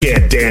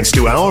dance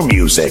to our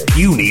music,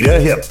 you need a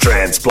hip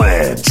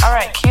transplant. All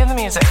right, cue the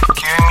music.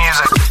 Cueing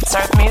music.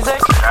 Start the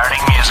music.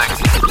 Starting music.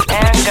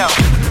 And go.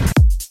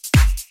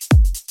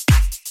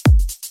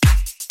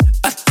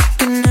 I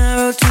took an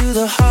arrow to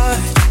the heart.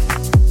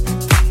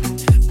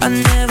 I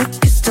never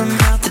kissed a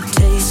mouth that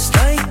tastes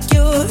like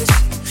yours.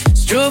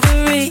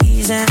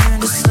 Strawberries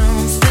and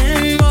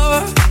something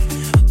more.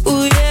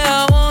 Ooh yeah,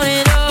 I want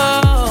it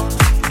all.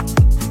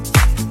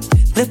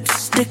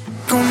 Lipstick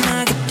on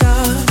my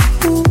guitar.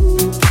 Ooh.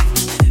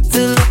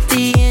 Fill up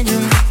the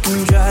engine, we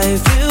can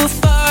drive real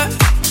far.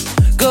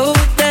 Go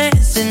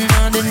dancing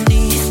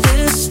underneath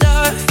the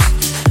stars.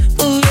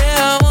 Ooh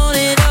yeah, I want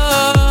it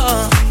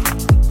all.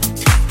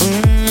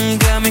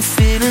 Got me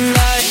feeling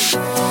like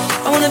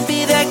I wanna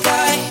be that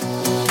guy.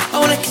 I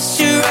wanna kiss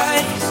your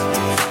eyes.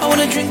 I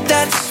wanna drink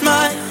that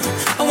smile.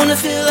 I wanna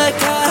feel like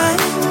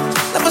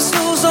my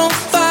soul's on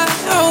fire.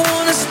 I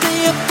wanna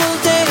stay up all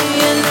day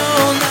and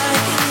all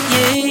night.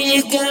 Yeah,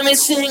 you got me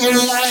singing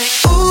like,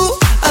 ooh,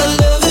 I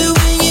love it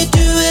when you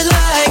do it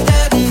like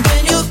that. And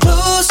when you're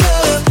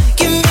closer,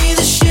 give me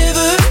the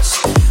shivers.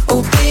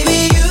 Oh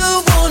baby, you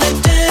wanna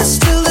dance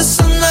till the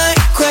sunlight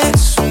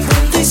cracks. And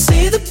when they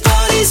say the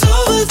party's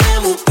over,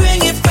 then we'll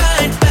bring it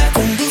right back.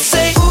 And we'll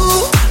say,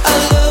 ooh, I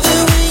love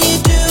it when you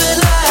do it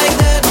like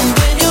that. And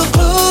when you're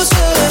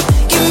closer,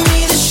 give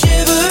me the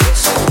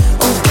shivers.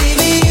 Oh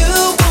baby, you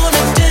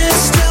wanna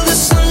dance till the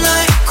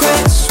sunlight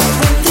cracks. And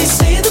when they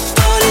say the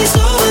party's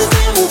over,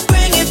 then we'll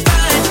bring it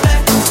right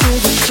back into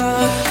the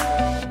car.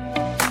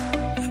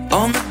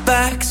 On the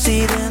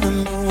backseat in the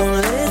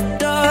moonlit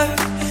dark.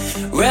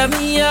 Wrap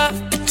me up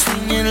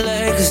between your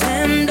legs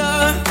and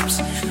arms.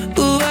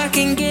 Ooh, I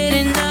can't get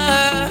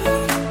enough.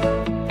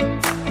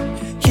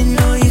 You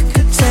know you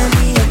could tear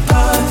me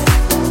apart.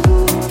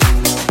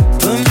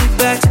 Put me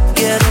back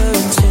together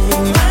and take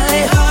my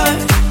heart.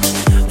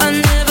 I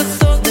never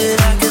thought that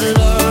I could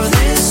love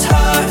this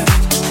hard.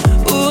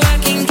 Ooh, I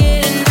can't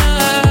get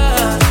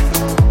enough.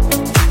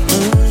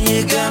 Ooh, you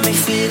got me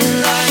feeling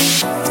like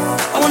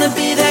I wanna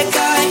be that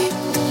guy.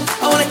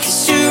 I wanna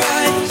kiss your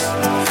eyes.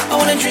 I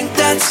wanna drink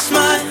that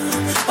smile.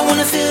 I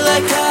wanna feel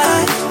like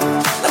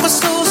my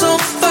soul's on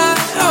fire.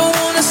 I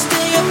wanna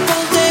stay up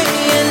all day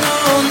and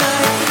all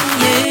night.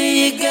 Yeah,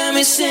 you got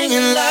me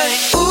singing like,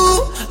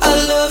 ooh, I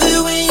love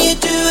it when you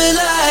do it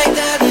like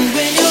that. And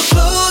when you're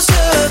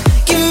closer,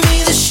 give me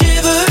the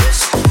shivers.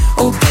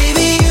 Oh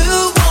baby,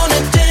 you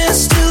wanna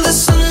dance till the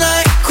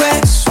sunlight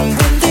cracks. And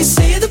when they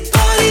say the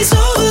party's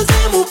over,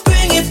 then we'll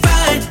bring it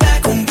right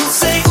back. And we'll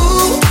say,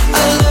 ooh,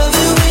 I love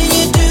it when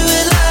you do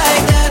it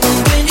like that. And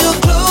when you're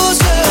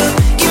closer,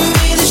 give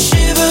me the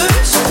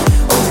shivers.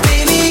 Oh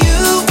baby,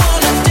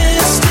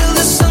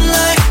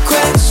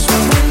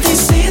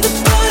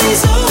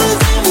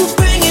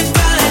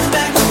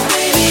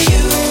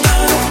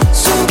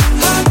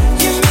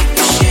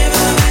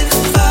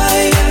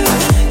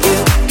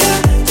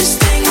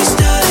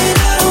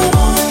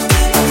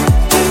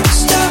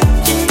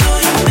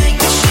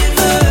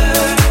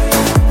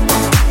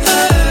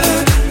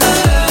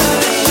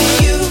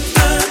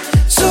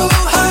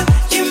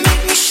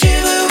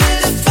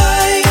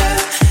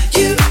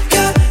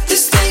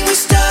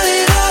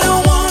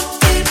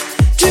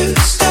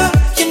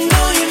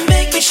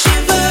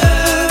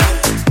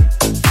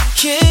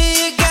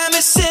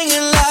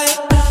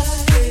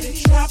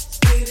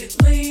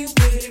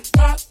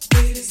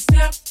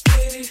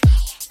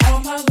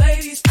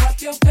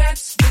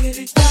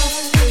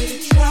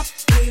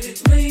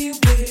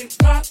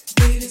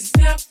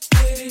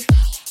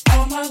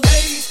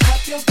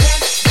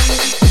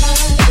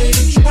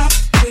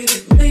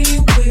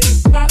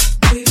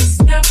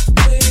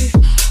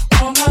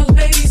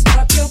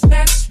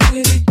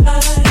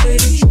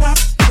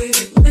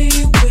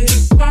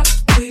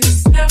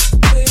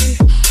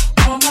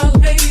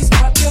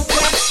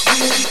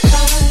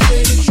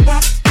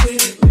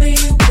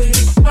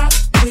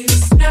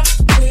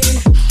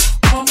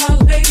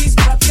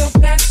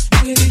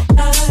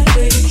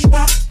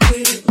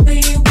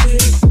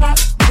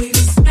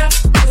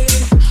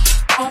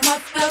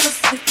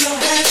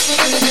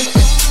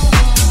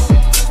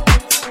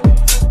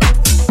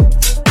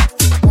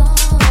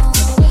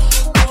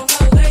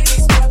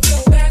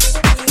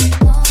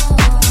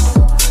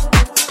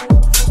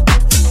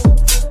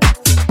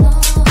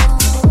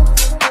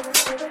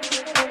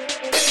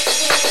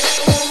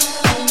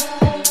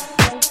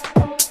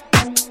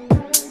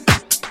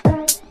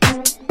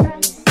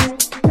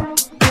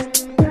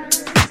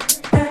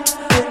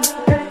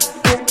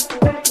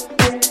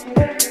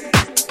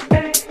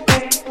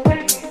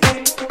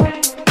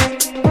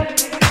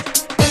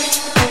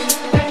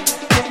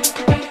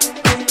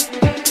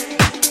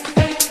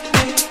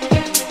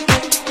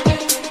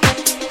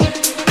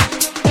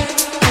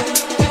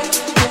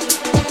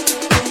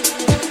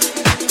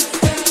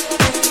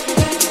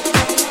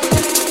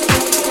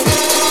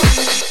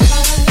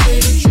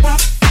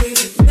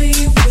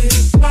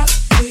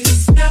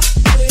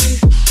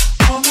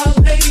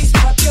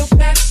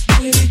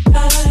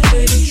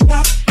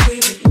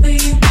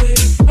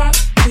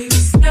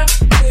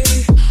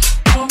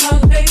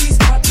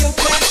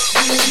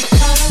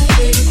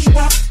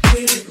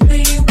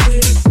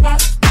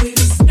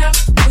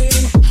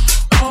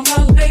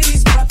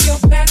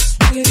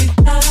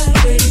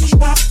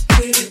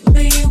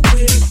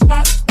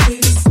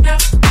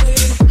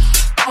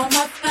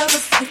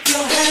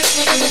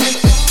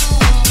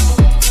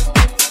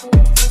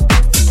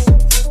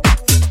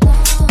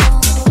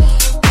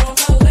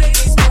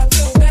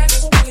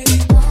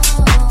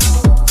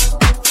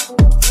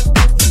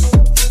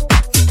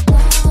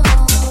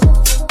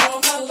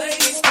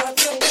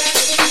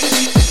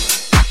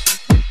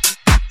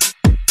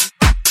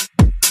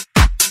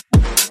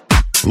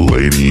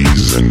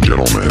 Ladies and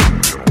gentlemen,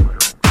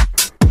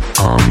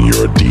 I'm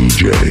your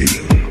DJ.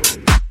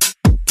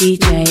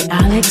 DJ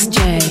Alex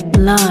J,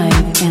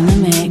 live in the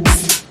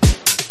mix.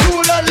 To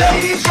the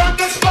ladies from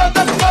this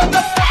mother. To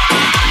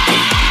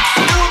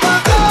my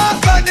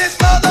God from this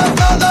mother.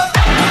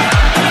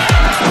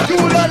 To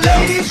the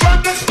ladies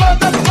from this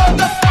mother.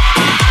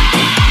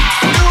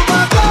 To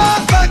my God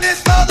from this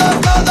mother.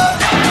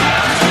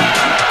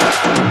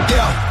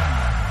 Yeah.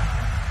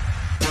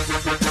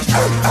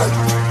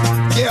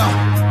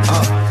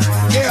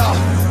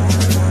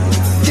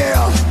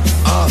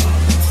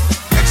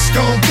 X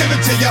gon' give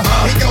it to ya,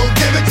 he gon'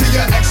 give it to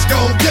ya. X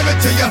gon' give it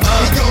to ya,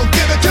 he gon'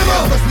 give it to ya.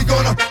 First we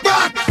gonna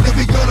rock, then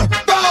we gonna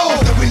roll,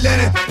 then we let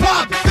it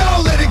pop,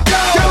 don't let it go.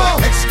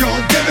 X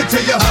gon' give it to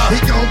ya, he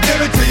gon'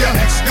 give it to ya.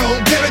 X gon'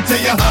 give it to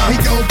ya, he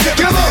gon' give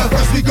it to ya.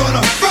 First we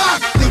gonna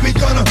rock, then we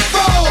gonna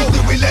roll,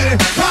 then we let it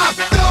pop,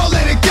 don't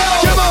let it go.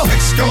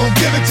 X gon'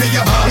 give it to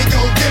ya, he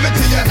gon' give it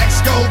to ya. X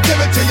gon'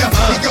 give it to ya,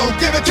 he gon'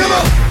 give it to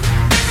ya.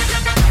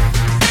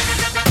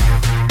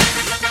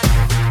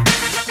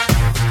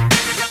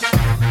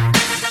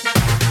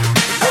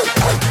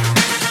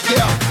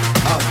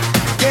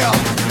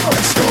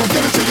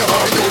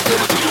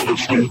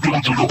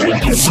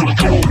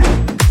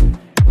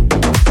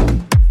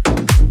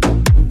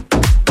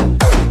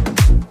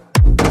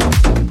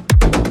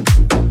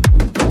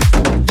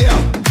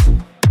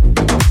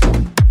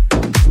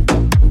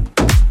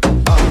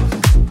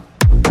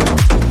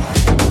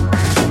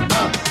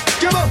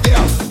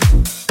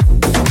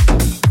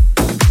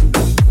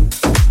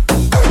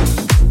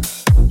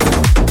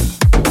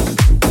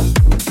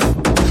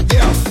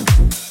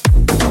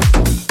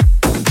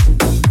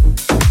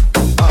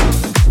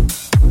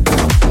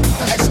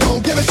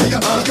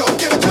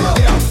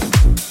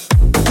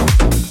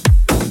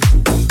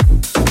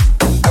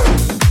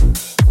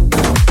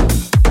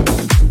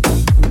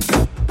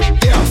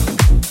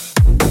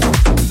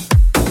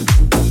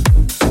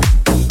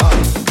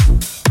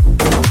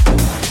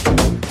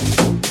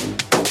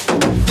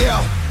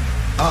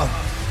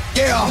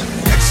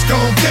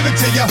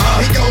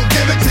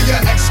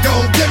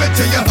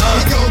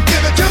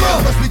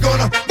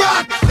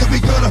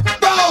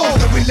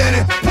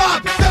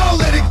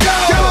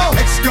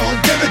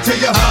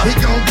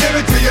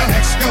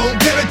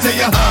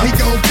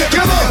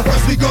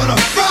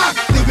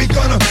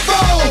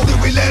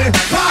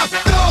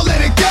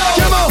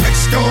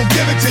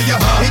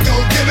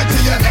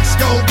 Let's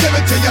go give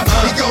it to you.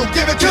 Let's go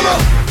give it to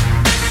you.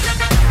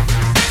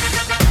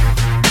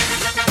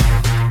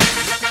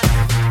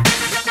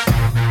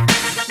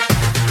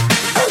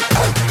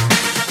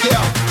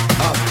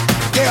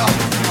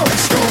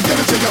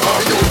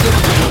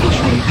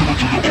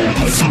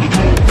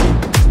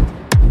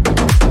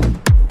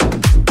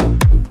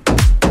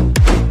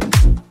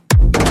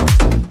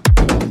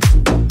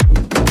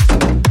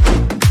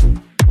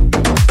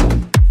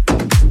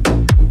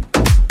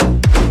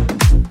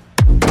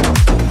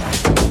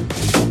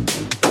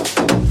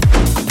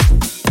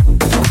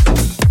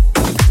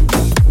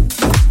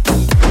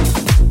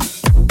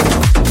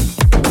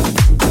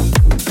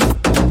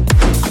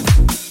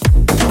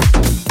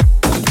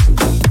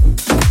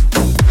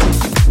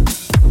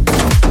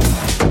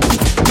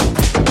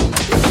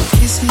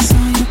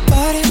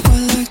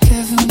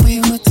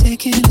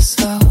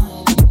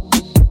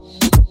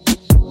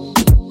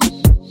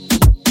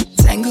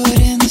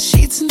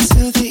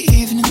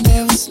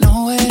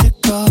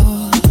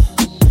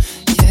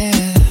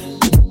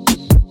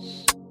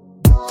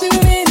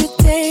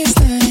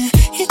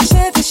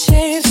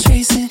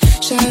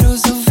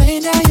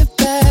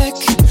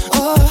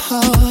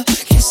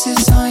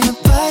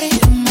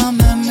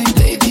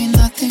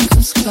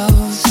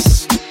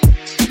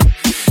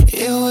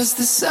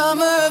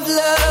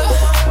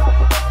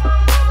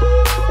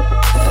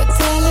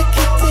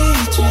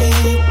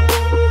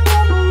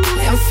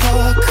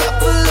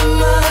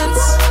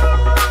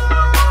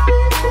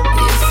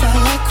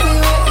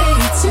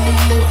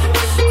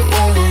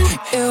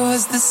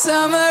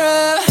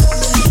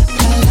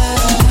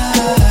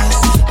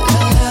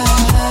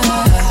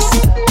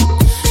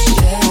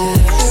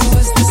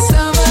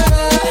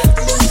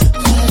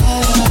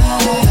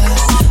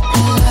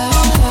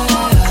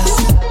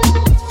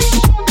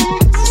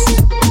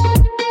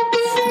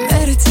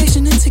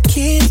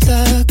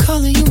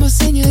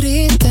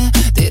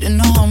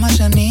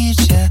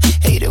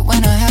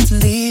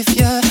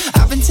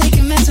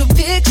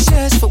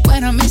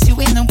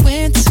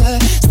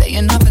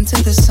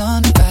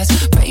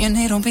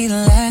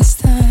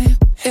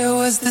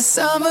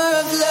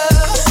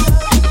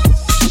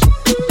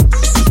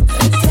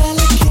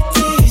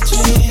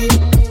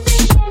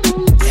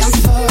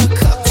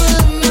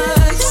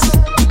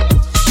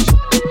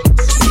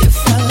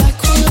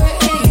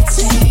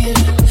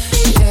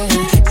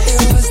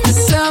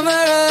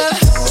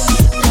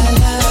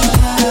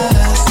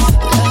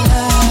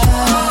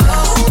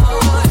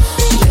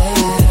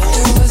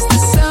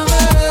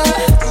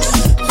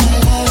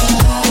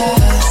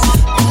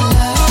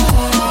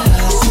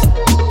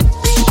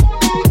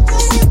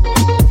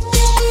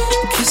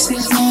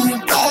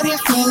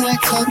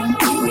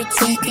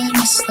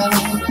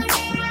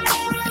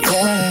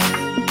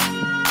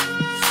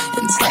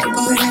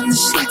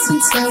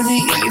 Till the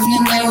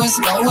evening there was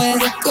nowhere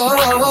to go.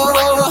 No,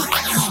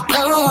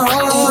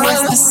 it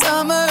was the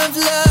summer of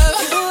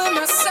love. You were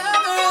my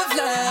summer of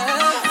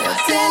love. Your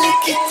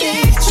delicate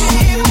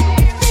daydream.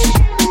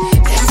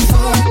 And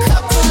for a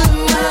couple of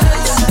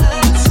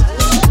months,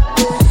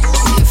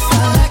 it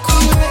felt like we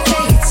were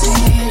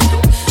 18.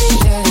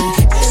 Yeah,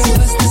 it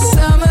was the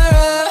summer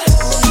of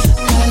love.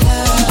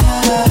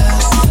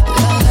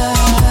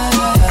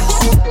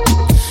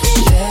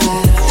 Yeah,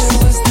 it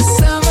was the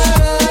summer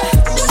of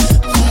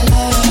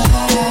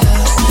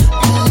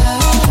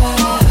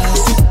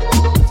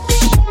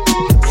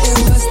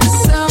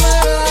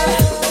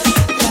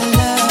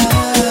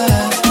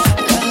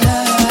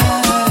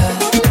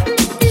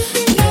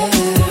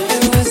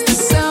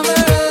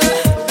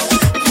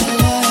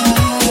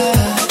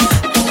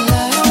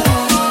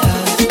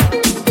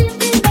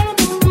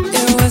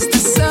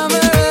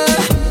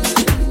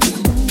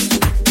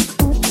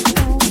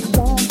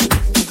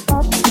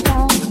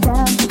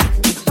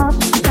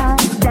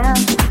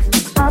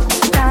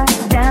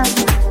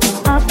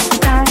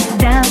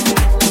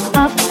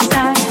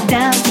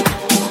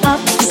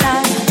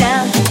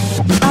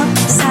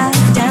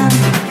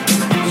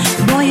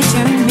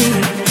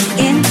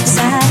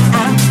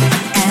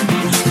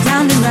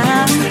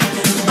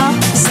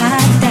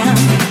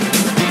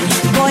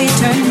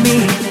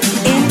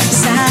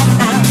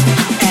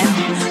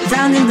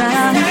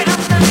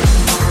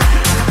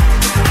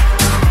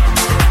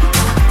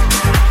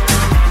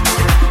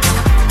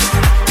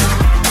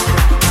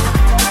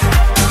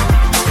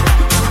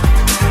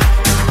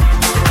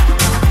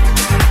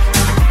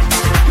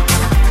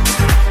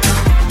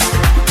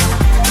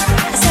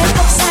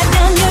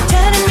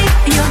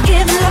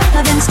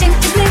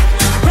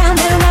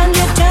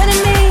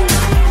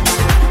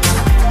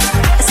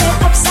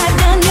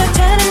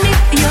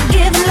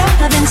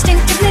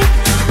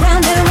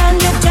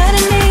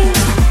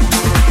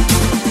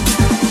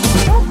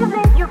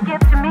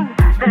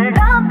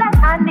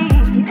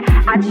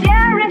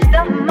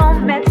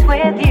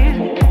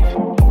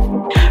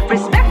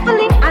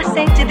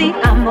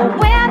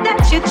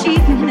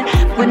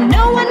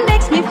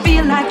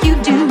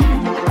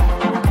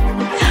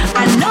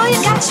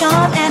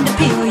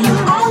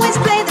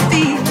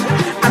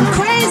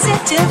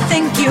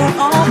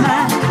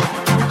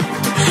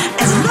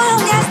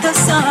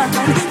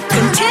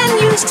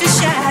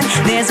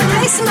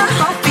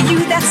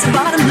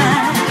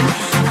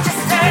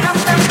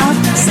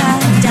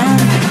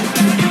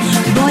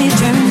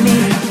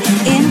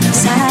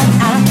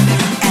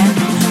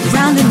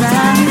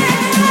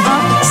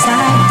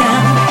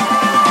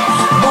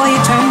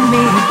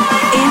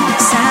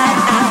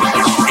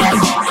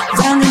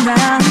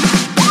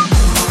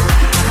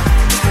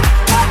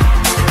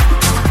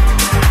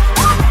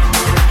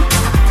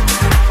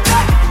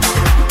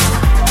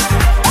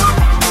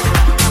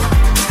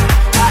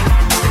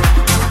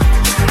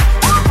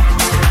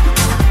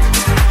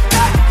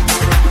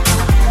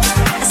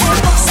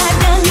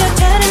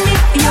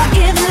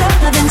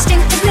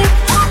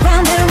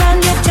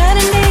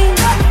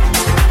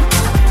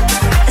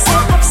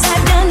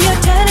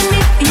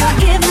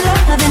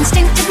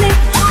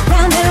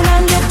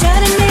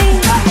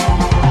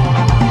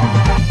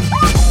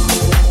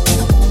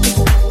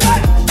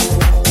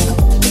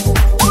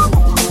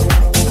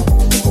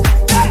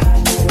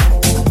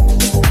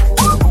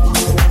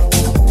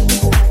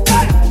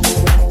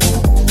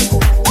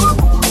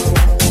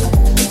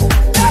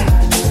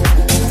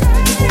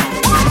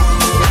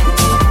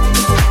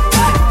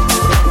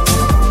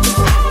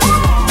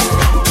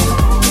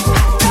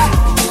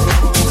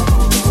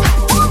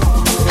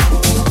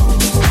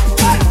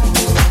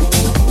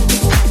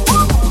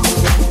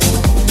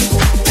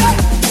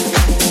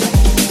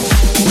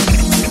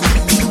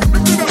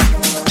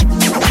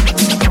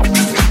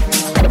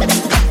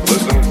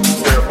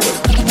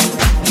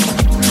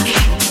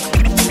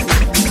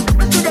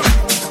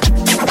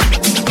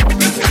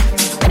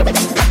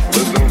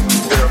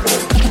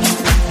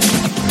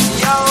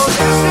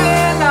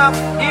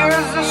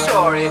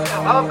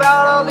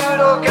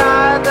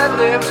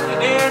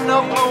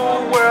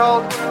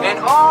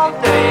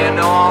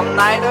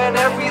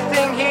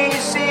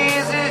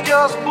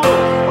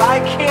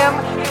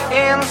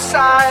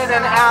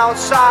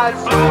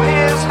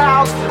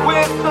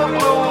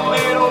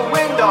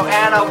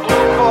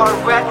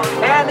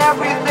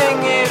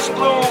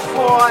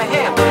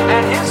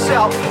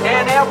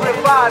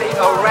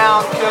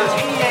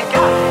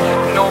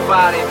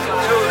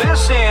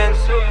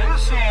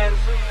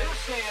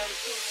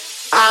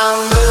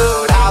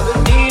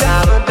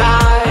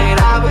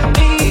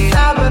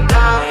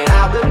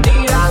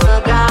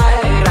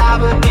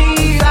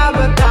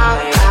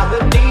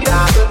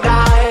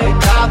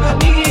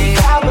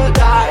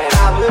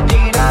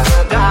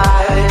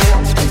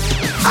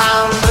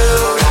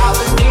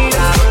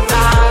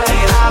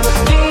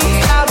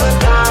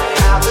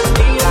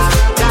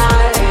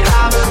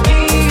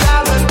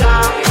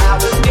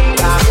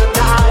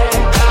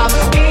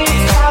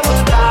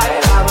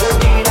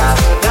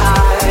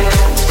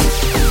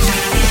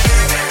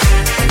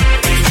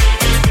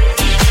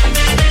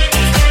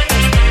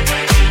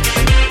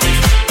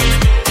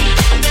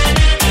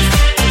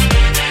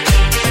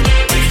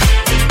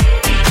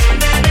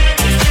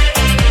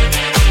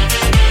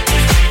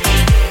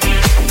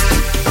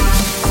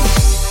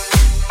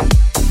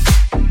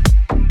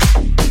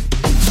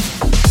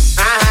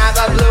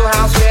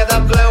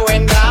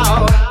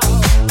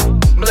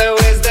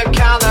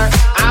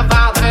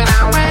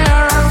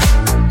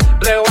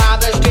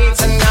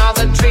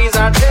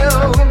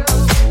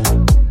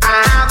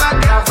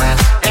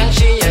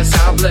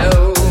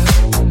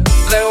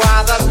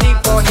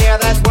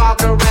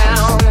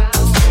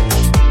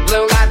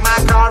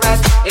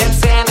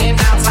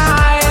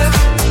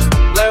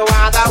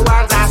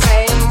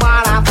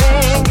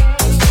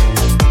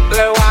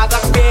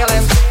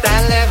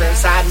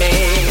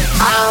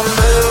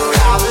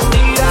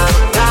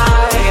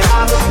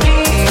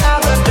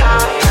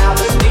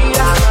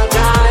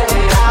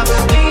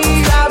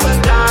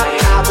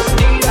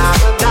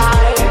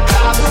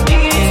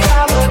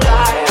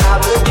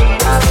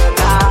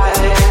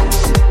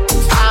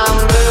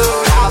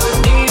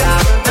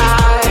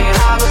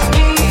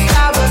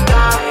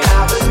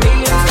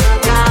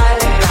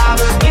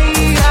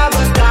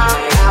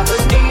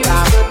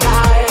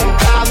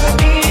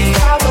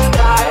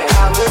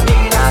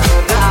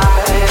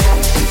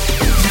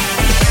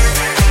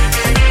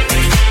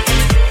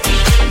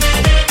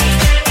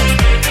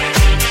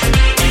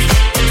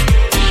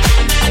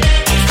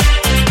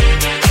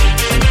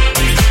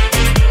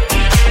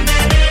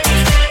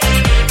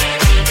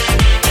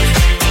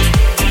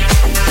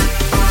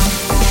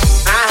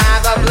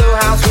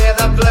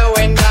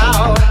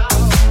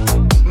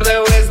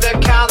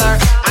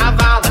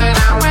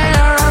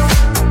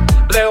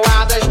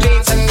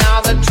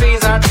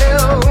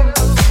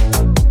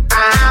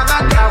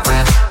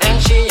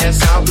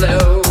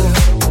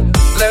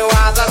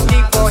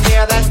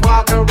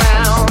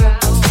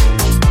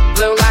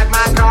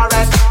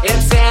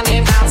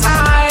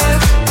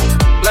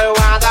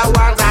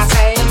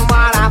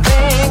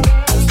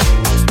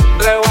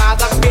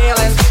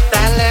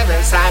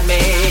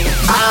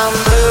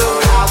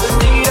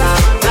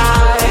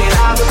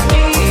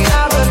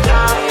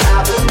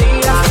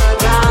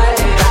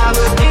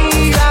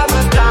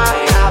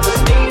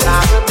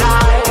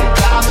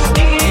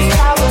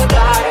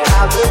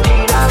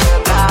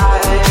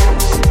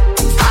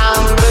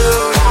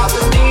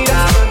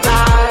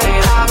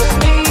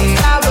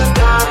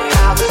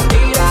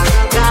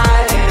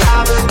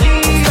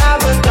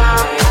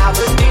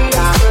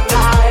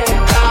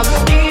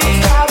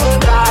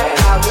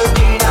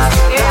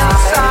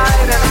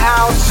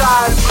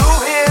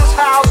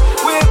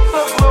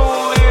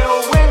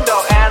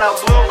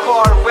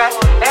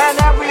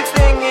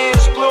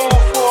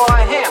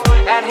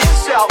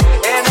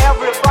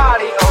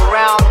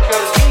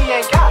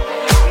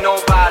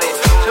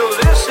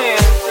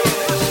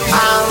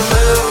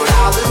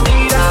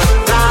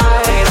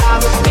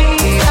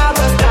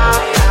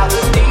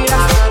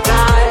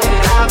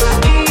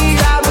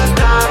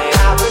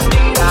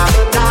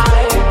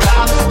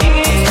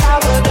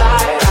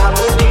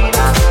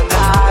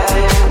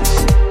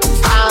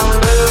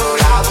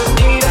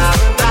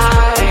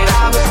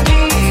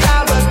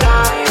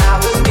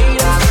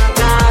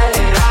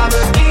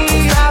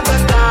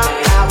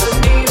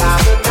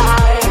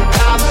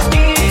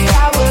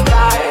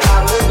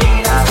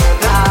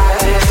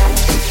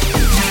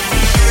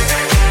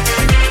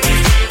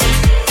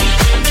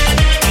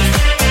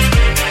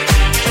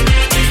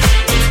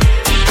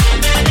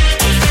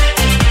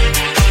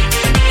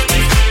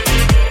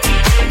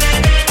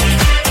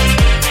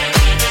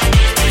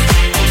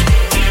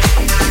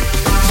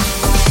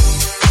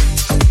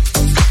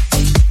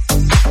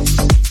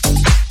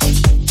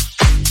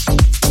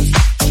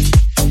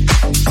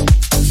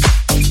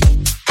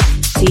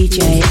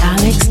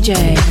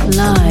ClubZone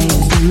live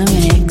in the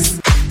mix.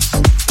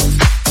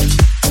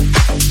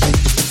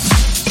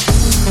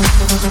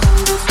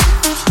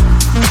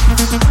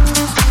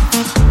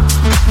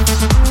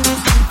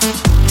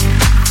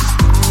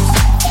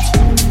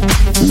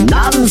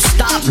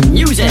 Non-stop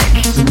music,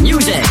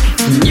 music,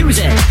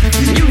 music,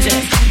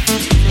 music.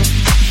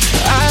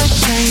 I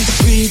can't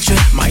read you,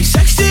 my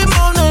sexy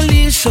Mona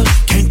Lisa.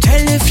 Can't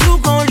tell if you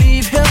gon'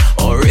 leave here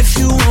or if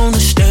you wanna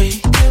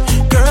stay.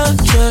 Girl,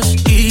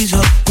 just ease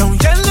up,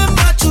 don't yell in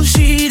my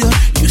two-seater.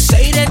 You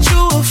say that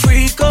you a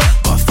freak up,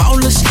 but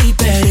fall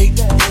asleep at 8.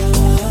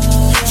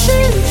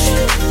 Sheesh,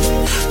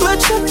 but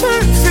you're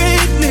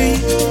perfectly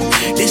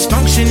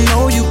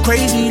dysfunctional, you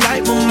crazy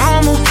like my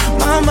mama,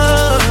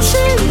 mama.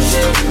 Sheesh,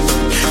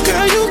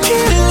 girl, you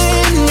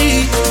killing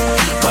me,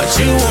 but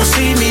you won't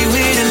see me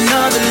with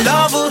another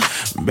lover.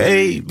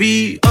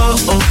 Baby,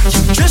 you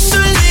just a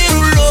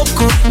little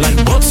loco, like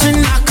boats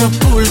in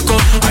Acapulco.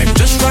 I'm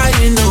just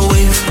riding the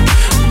wave.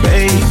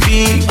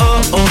 Baby,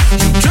 you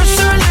just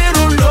a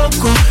little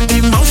loco,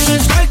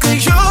 emotions like a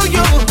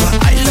yo-yo, but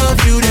I love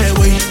you that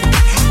way.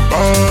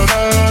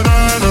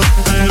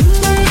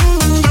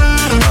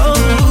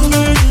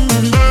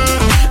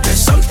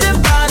 There's something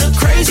about a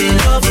crazy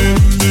lover.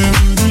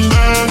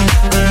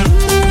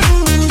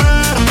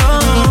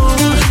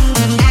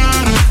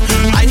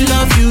 I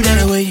love you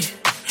that way.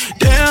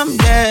 Damn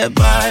that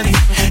body,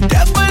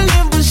 devil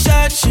in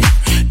Versace.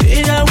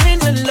 Did I win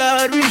the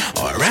lottery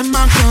or am I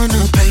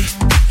gonna pay?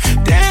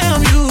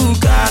 Damn, you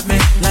got me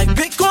like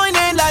Bitcoin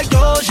and like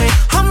Doge.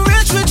 I'm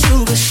rich with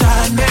you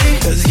beside me,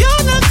 cause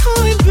you're not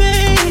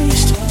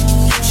coin-based.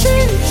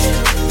 Sheesh,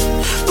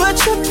 but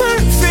you're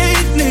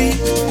perfectly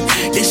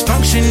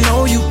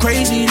dysfunctional, you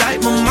crazy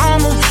like my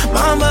mama,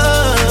 mama.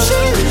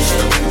 Sheesh,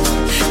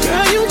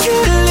 girl, you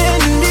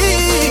killing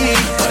me,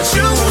 but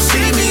you won't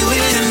see me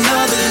with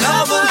another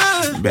lover.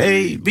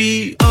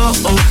 Baby,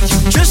 you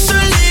just a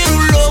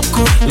little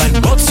loco, like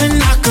boats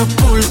in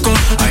Acapulco.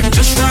 I'm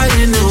just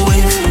riding the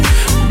wave.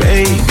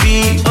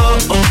 Baby,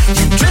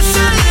 you just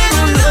a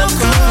little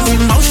loco,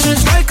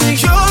 emotions like a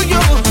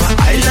yo-yo, but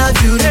I love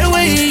you that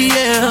way,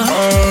 yeah.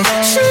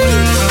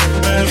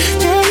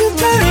 Girl, you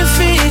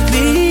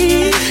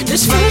perfectly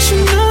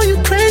dysfunctional, you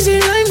crazy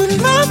like my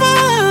mama.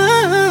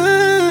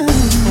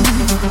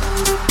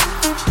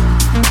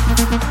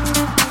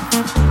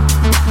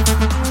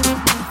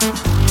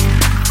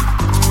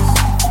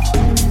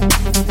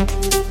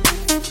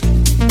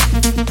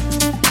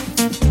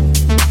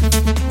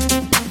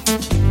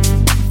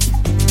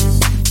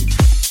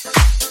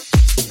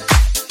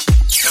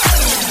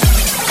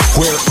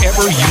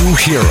 Wherever you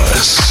hear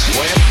us.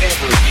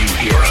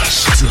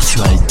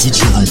 VirtualDJ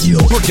Radio.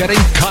 We're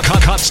getting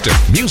constant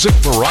music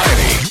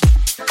variety.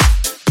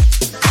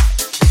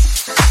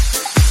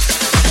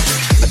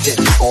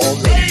 All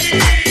ladies.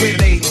 Where the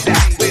ladies at?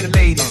 Where the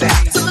ladies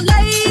at? So the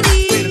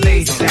ladies. Where the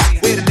ladies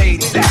at? Where the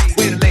ladies at?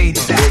 Where the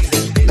ladies at?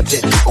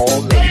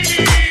 All ladies.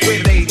 Where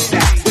the ladies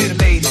at? Where the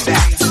ladies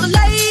at? So the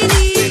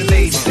ladies. Where the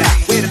ladies at?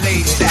 Where the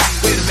ladies at?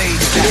 Where the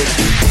ladies at?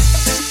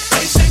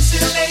 Hey, sexy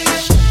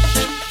ladies,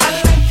 I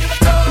like your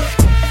flow.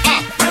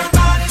 Your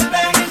body's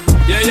banging.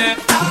 Yeah, yeah.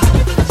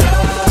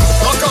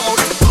 Rock out.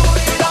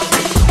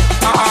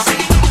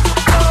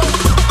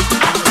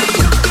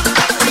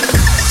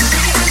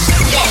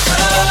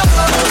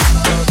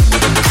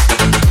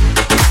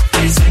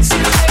 Hey, sexy lady. Hey, sexy lady. Hey, sexy lady. Hey, sexy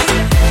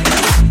lady.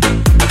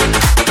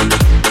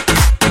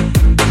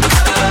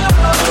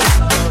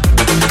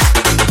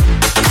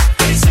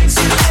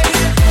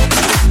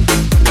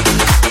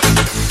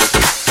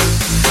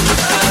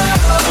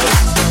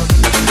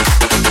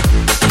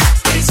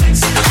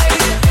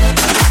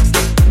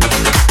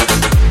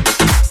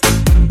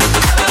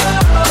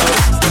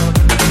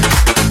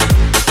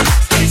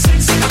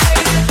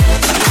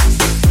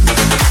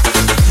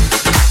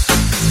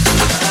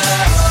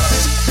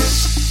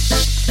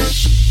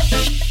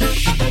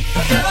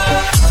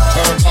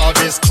 Her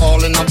body's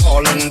calling, I'm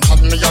calling.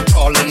 Got me a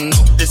crawling,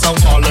 up this a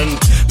walling.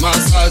 My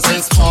size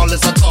ain't small,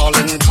 it's a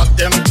tallin'. Got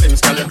them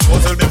flames, girl, your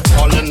toes will be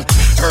falling.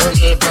 Her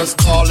neighbors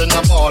calling,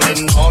 I'm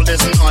balling. All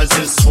this noise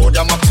is so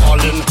damn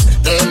appalling.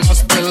 They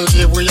must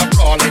believe we are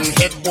crawling.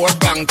 Headboard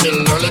bang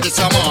till early this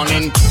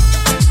morning.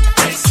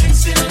 Hey,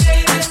 sexy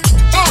lady.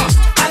 Ah!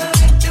 I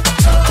like your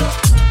flow.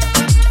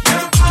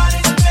 Your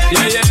body's banging.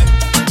 Yeah, yeah.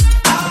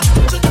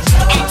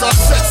 It's a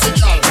sexy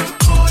girl.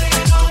 Put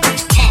it on me.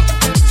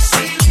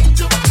 Ceiling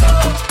to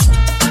floor.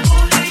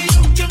 Only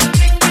you can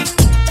make me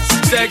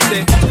Sexy.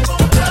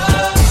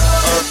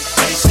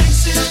 Hey,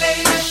 sexy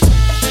lady.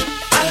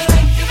 I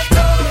like your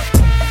flow.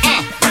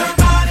 Your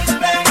body's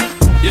banging.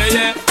 Yeah,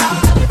 yeah.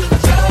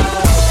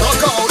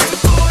 Rock out.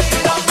 Put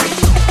it on me.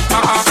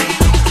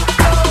 Ceiling to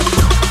floor.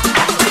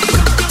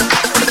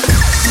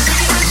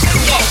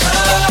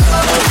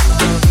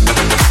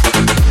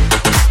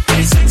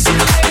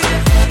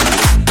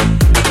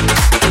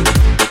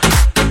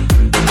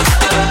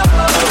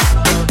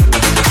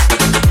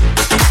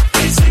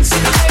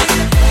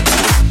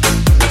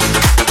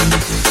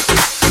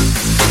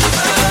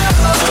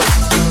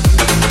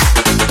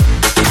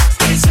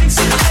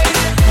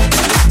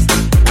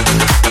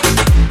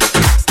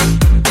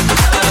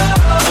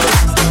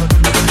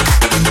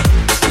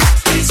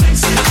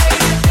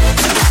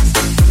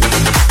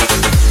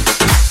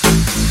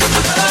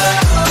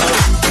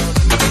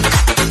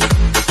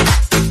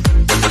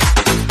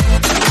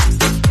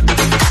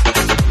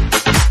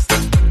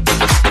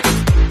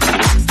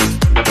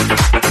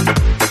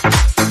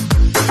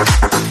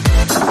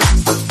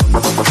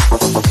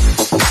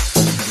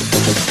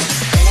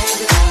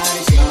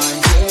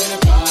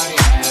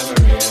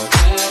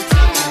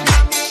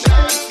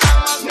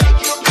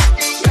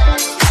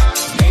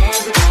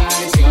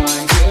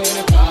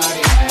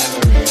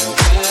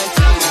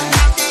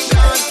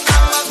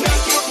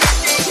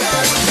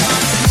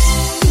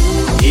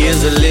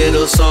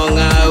 little song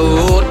I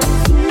wrote.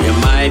 You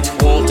might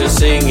want to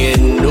sing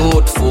it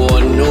note for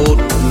note.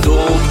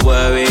 Don't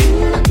worry,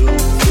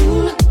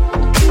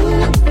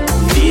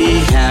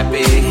 be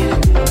happy.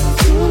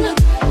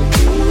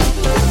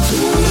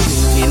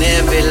 In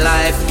every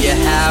life you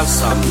have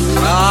some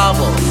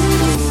trouble.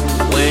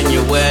 When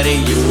you're ready,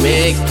 you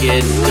make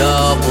it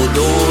double.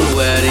 Don't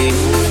worry,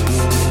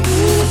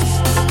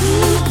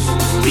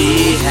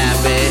 be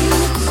happy.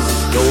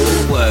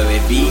 Don't worry,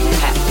 be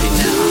happy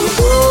now.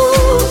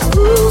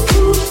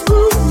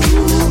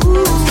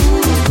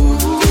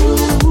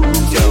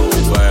 Don't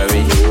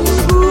worry,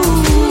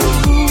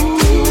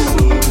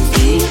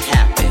 be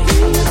happy.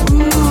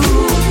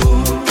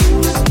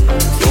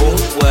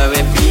 Don't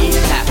worry, be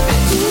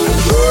happy.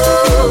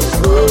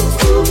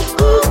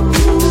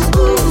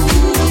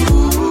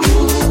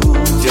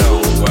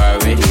 Don't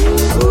worry,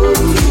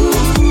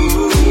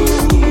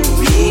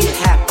 be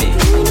happy.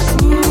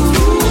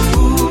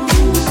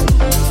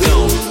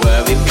 Don't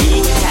worry, be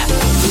happy.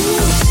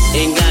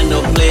 Ain't got no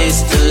place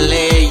to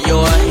lay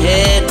your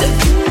head.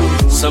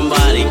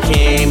 Somebody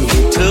came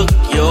and took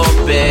your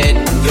bed.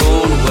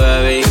 Don't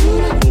worry,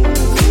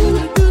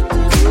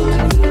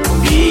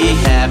 be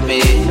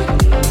happy.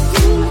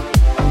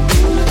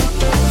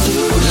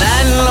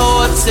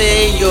 Landlord say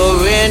your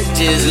rent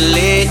is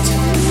late.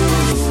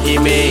 He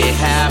may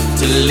have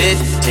to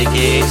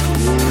litigate.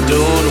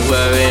 Don't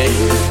worry,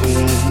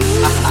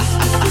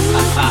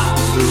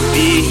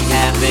 be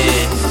happy.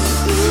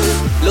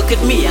 Look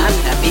at me, I'm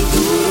happy.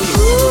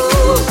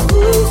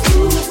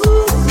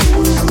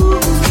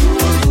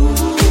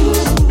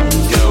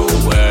 Don't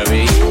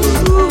worry,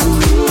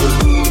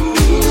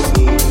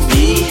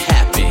 be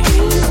happy.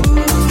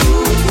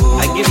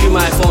 I give you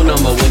my phone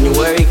number. When you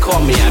worry,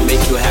 call me. I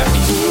make you happy.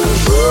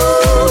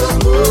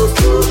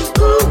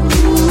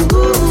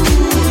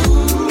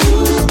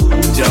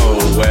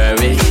 Don't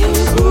worry,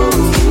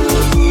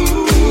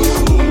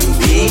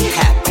 be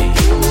happy.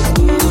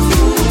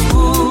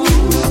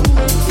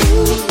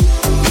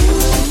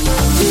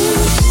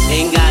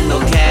 Ain't got no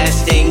cash,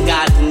 ain't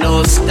got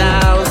no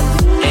style,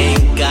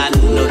 ain't got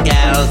no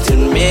gal to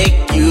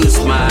make you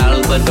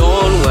smile. But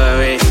don't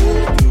worry,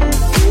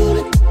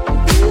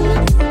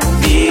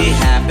 be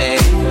happy.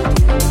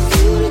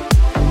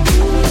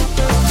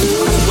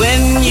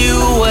 When you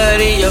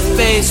worry, your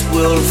face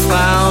will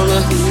frown.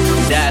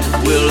 That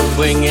will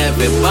bring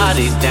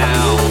everybody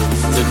down.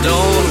 So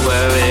don't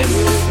worry,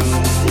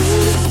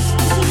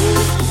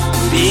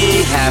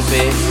 be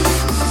happy.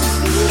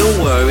 Don't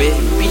worry,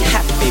 be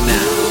happy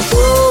now.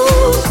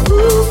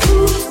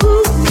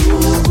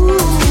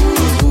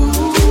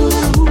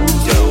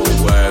 Don't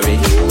worry,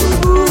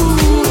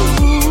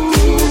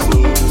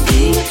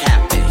 be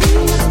happy.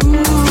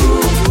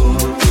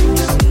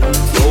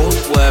 Don't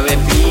worry,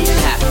 be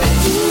happy.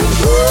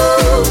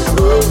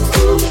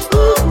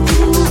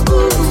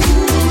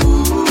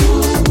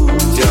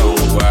 Don't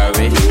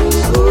worry,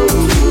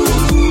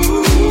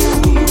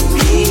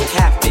 be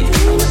happy.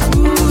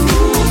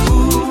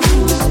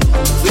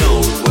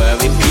 Don't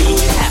worry, be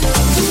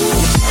happy.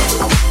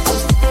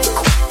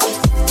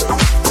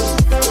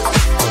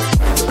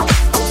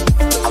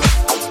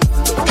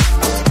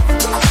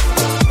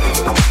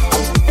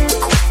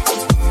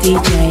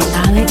 DJ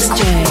Alex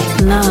J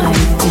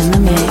live in the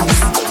mix.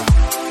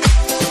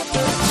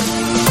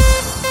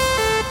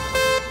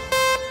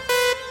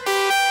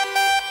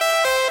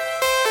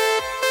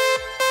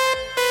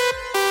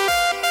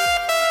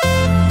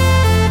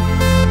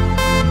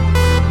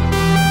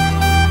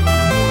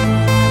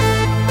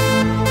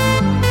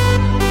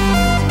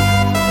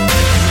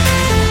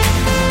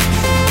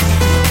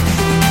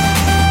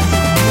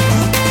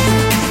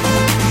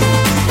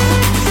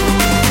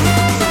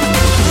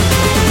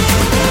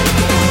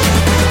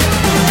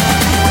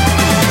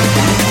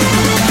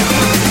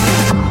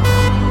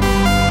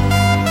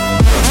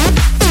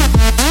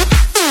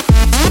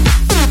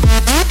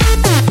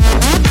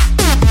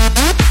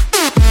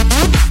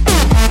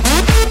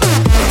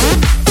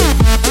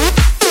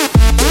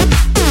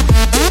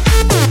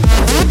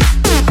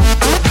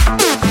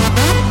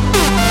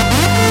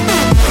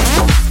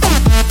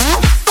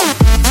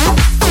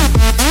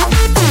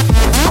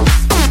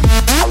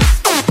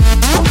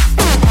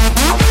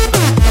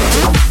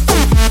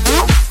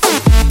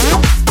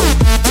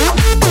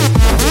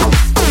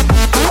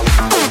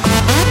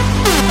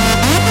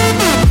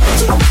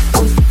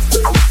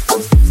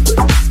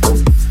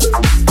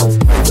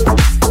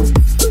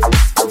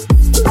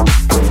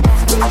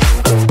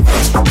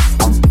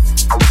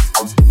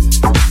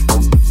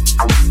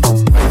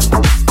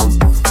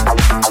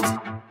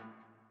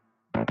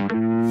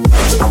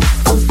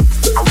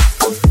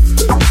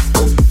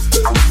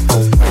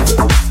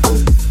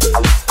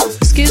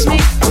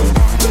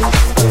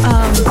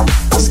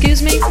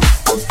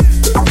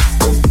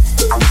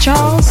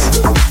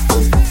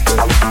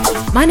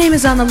 My name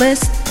is on the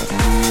list.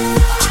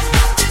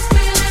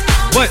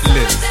 What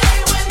list?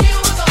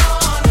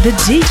 The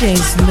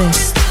DJ's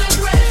list.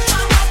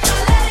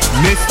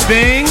 Miss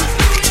Thing,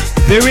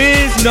 there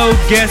is no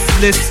guest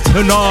list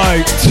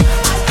tonight.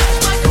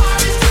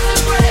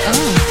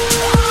 Oh.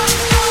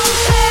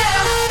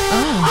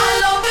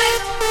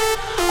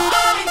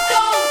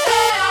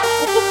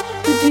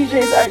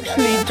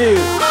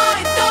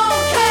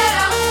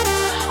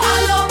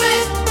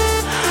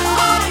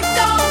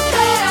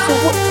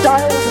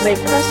 are they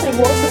pressing?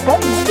 What are the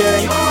buttons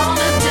doing? You're on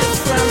a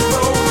different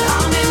road,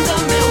 I'm in the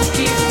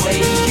Milky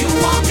Way. You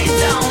want me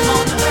down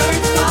on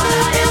Earth, but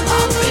I am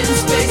up in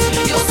space.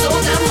 You're so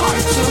damn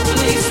hard to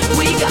please.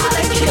 We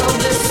gotta kill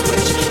this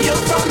switch.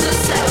 You're from the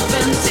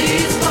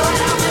 70s,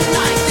 but I'm the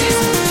 90s.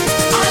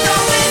 I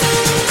know it.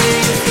 Do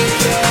you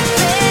think you're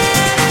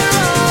better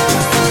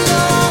off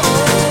alone?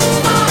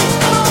 I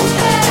don't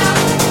care.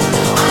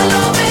 I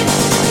love it.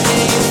 Do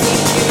you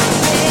think you're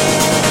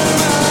better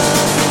off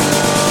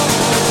alone?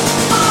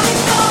 I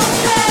don't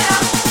care.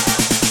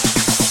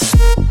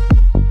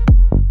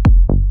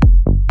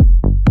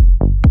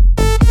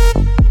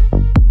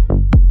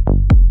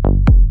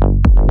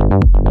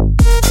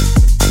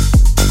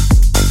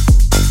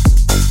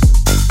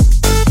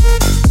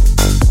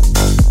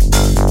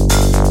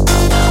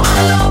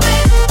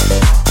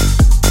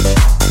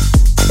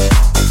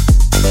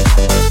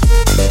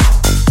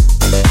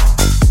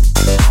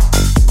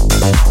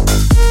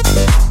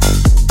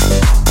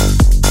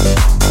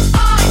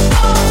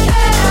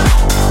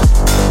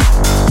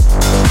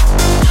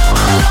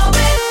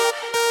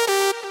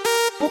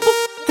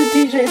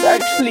 DJs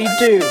actually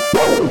do.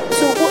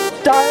 So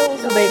what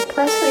dials are they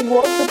pressing?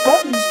 What are the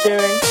buttons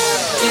doing?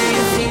 Do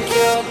you think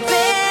you're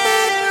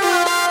better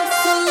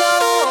off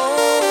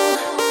alone?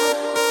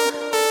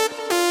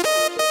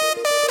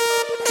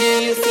 Do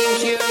you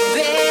think you're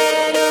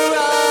better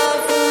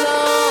off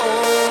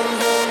alone?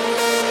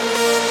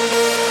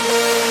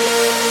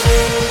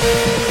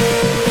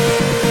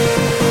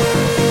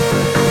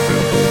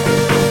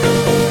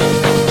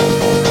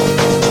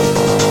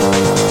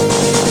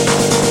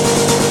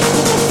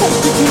 What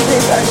do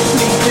DJs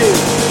actually do?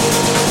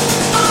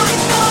 I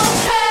don't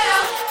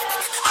care.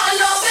 I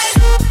love it.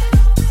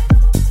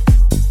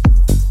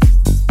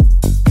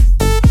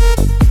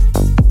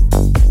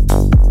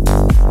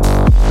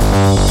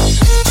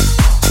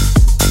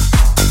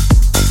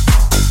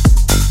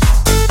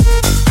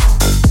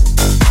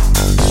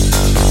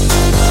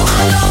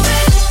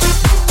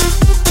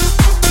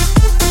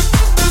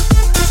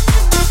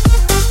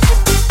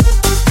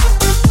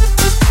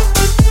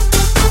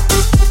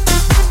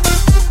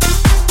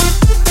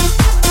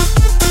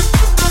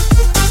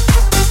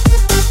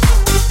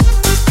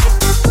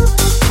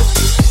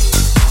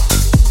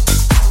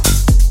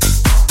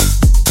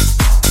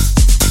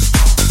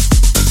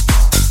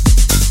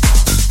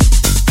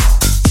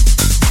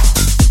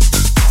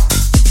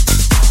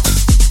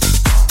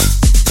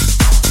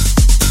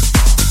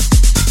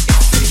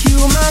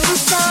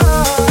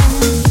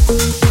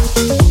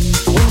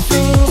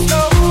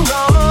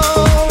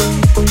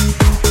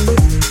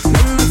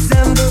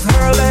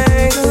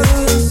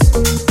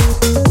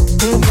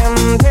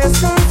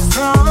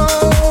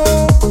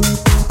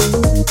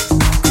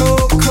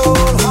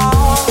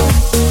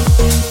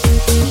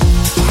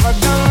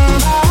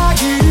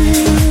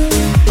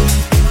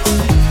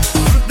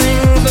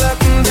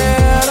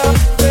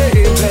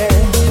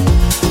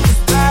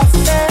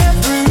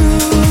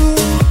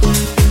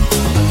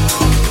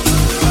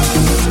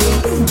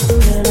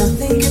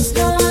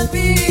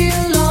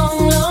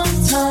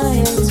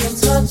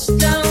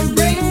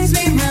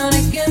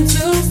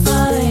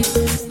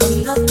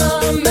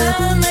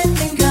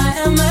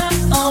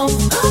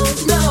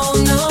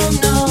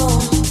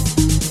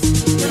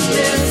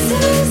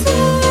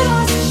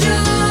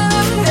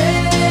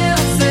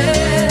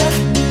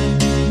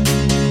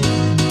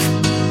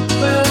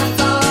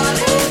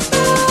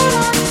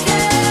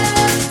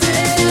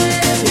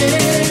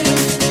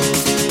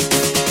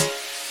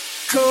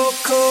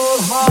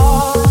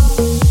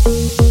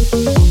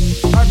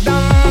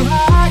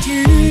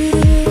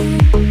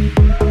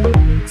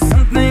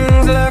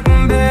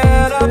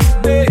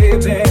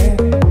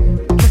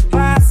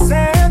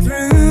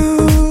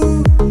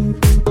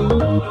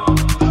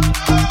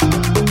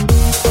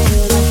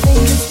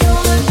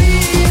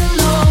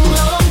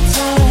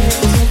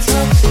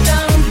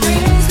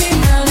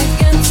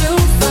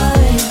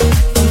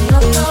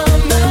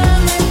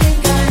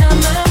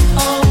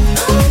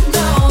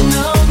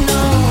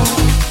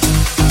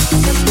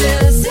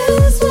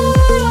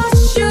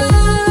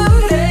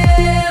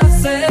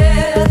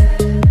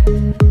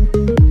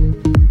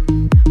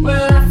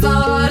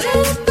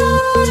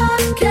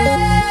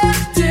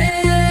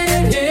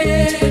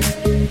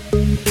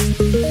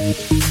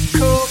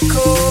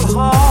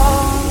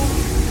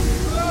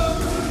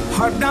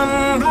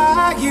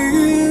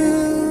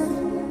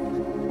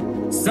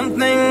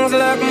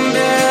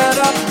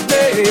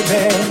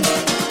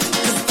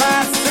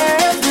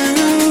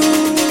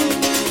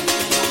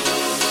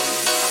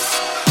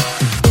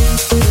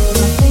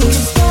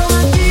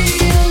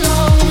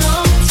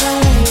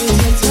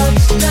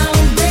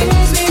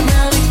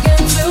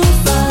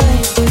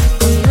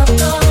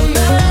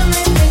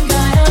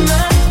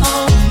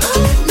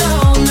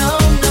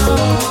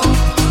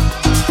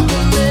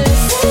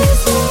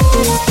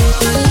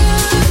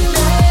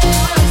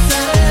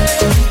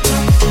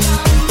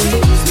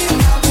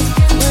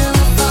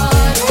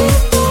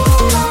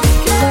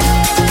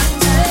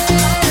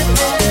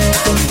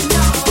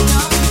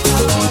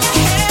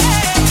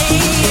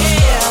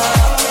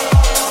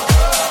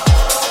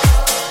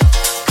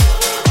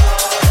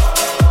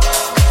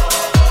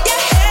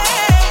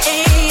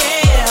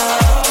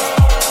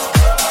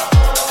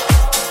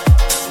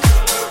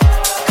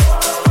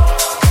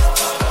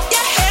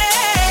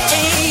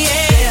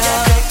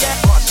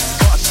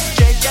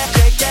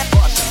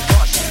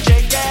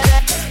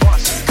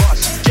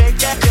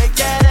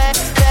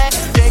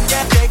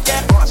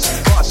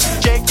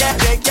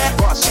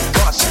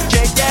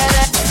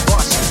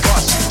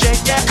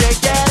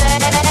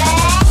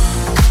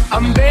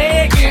 I'm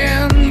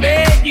begging,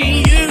 begging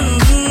you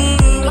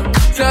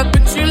to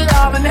put your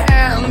loving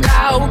hand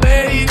out,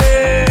 baby.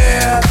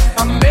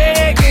 I'm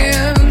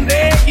begging,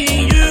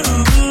 begging you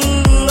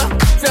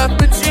to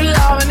put your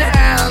loving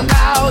hand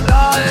out,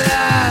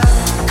 darling.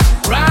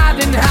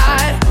 Riding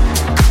high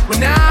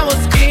when I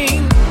was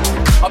king,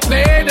 I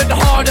played it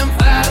hard and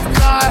fast,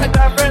 I had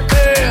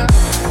everything.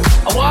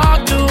 I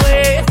walked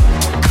away,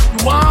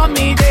 you want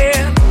me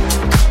there,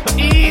 but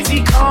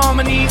easy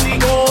come and easy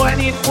go, and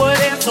it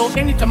wouldn't. So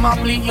anytime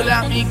I bleed, you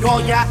let me go.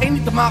 Yeah,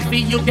 anytime I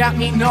feel, you got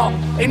me, no.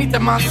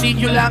 Anytime I see,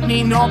 you let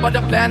me know. But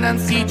the plan and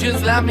see,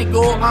 just let me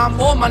go. I'm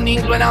on my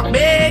knees when I'm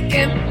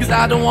begging, cause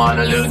I don't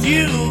wanna lose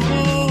you.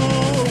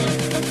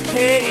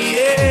 Hey,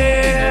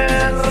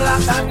 yeah, la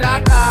da da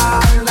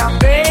da. I'm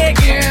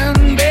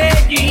begging,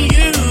 begging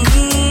you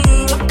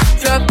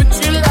to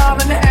put your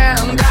loving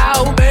hand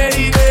out,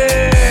 baby.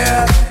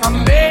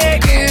 I'm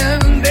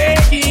begging,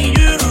 begging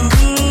you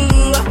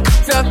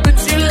to put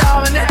your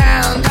loving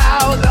hand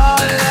out,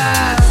 darling.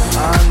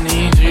 I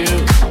need you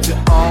to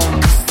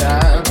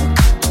understand.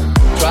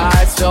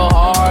 Try so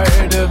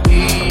hard to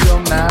be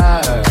your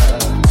man,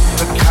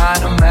 the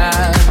kind of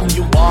man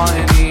you want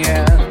in the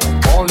end.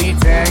 Only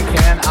then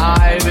can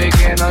I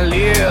begin to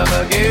live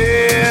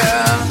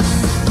again.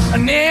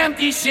 An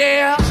empty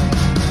shell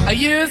I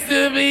used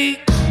to be.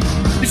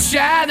 The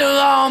shadow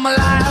all my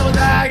life was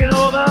hanging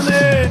over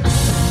me.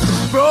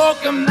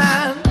 Broken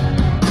man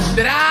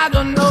that I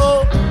don't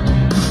know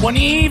won't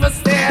even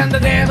stand, I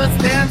never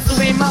stand. So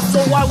in my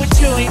soul, why we're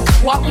chewing,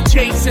 why we're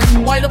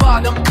chasing, why the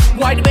bottom,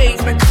 why the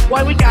basement,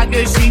 why we got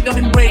good, she don't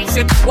embrace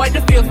it, why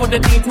the feel for the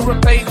need to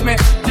replace me.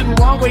 Did the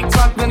wrong way,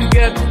 talking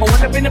good, I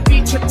went up in the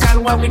feature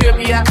town where we do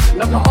be at.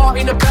 Love the heart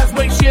in the best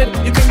way, shit.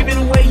 You can give it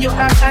away, you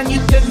have, and you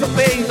did the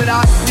pain. But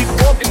I keep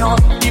walking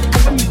on, keep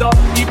moving the door,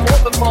 keep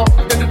walking more.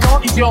 Cause the door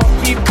is yours,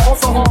 keep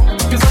also home.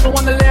 Cause I'm the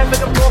one that live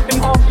in a broken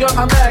home, girl,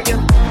 I'm begging.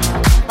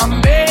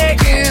 I'm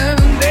begging,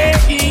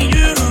 begging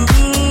you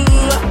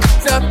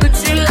to put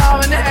your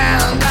loving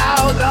hand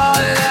out,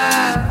 darling.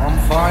 I'm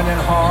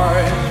finding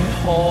hard to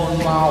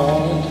hold my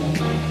own,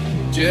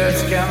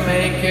 just can't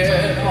make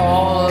it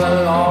all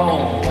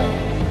alone.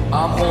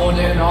 I'm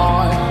holding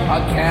on, I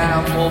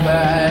can't pull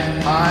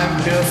back.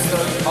 I'm just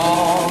a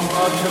call,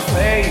 but your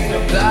face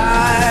of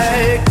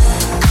black.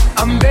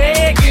 I'm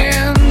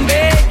begging,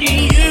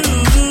 begging you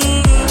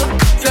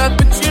to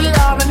put your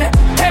loving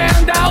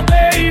hand out,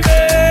 baby.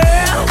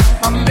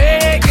 I'm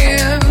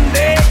begging,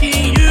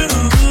 begging you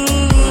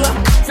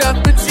to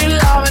put your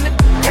loving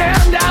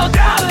hand out,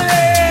 darling.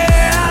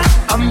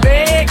 I'm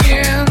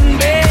begging,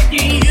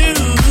 begging you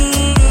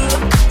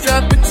to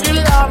put your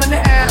loving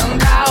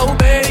hand out,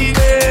 baby.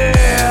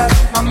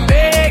 I'm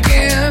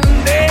begging,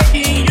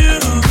 begging you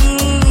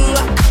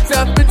to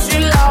put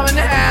your loving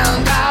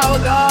hand out.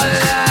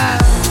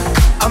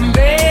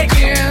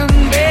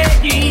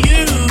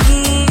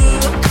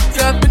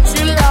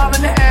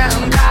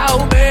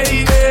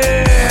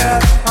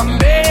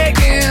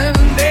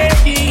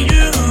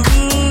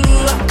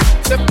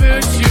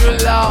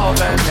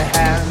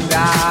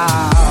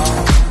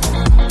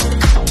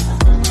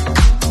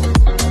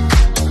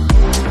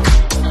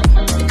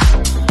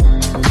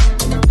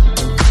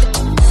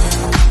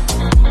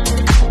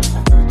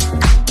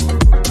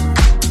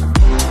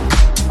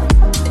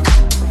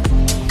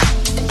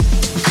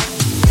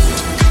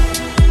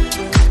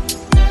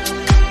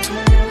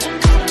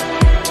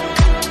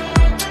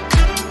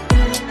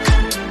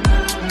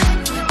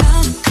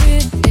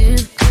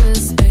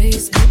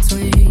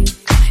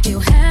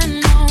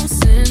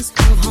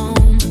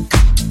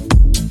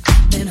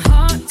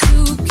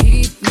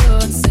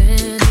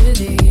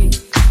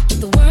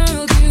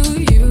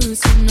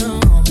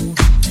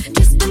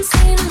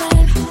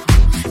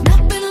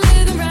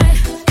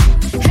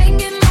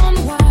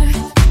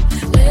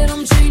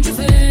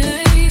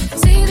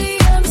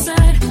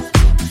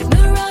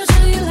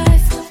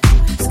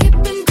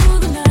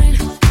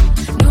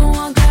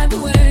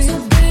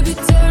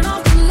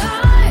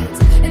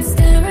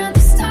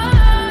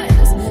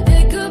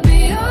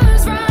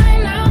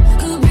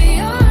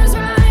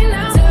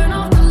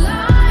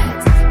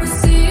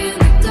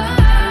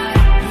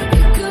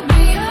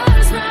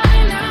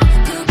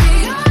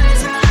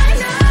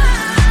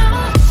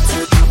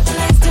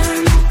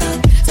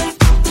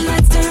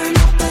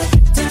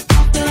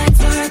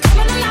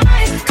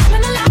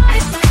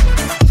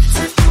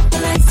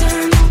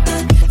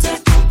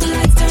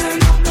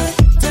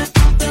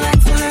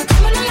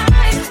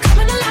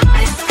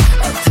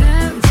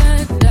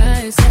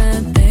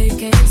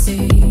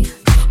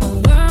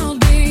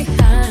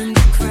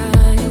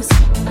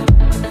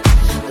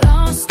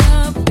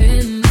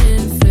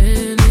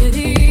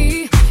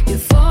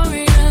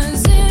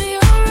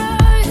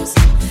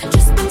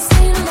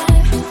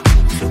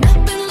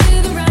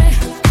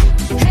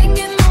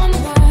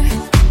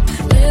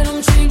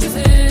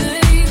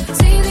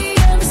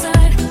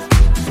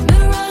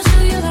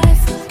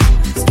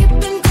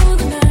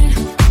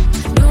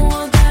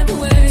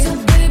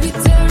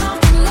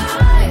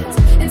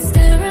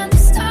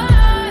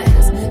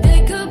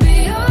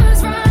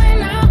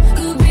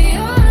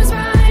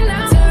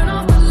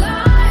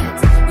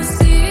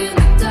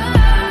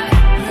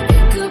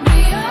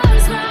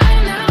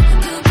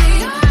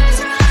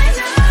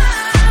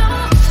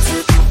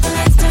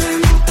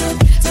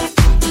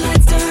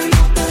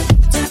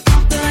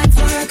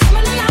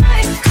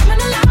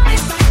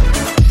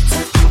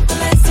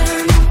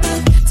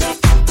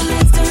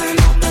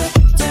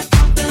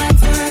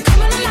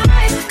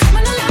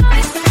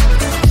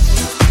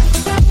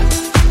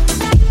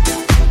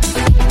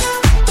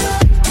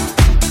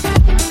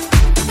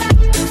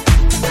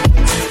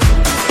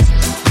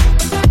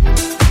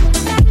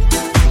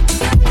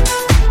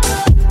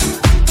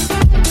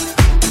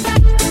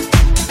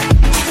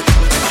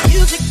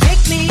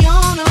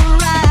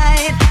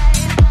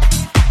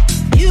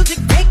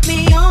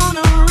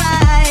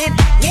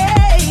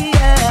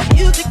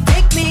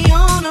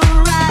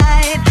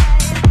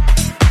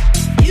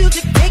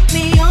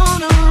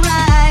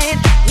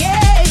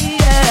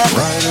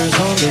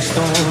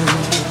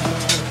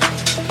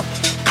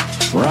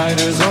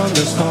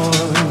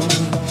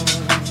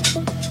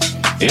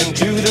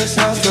 Into this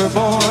house we're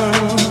born,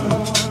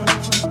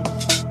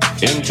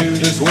 into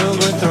this world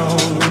we're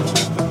thrown.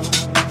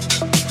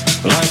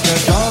 Like a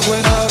dog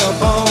without a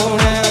bone,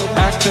 an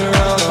actor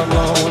out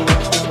alone,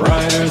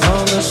 riders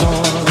on the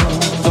storm.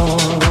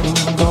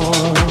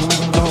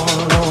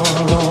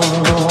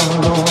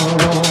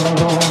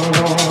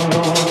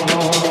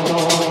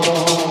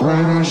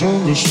 Riders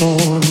on the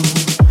storm.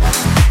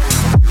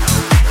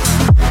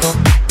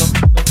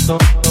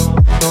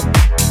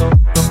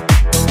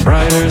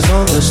 Riders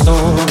on the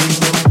storm.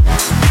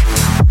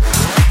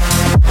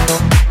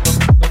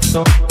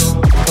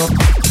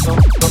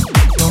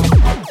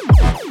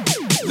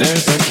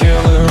 There's a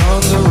killer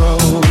on the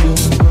road.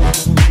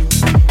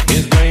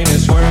 His brain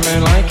is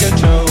squirming like a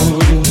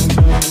toad.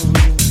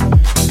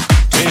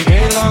 Take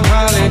a long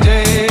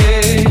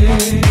holiday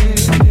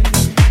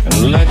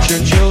and let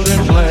your children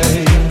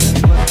play.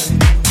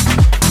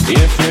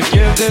 If you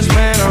give this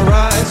man a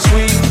ride,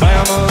 sweet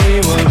family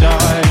will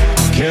die.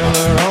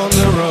 Killer on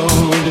the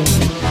road,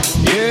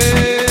 yeah.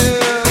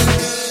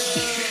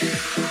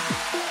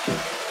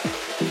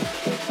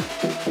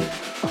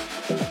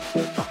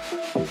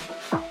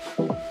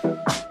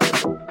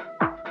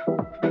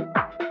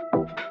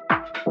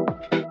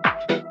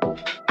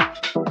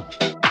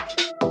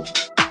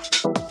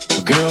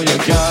 Girl, you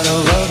gotta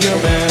love your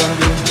man.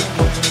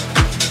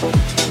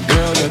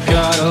 Girl, you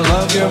gotta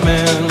love your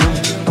man.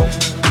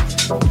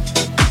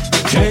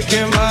 Take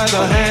him by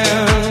the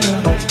hand,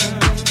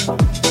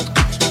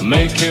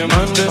 make him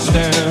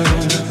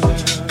understand.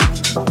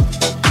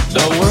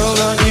 The world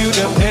on you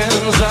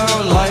depends,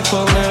 our life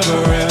will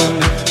never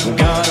end.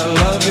 Gotta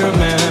love your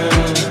man,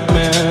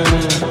 man,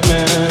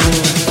 man,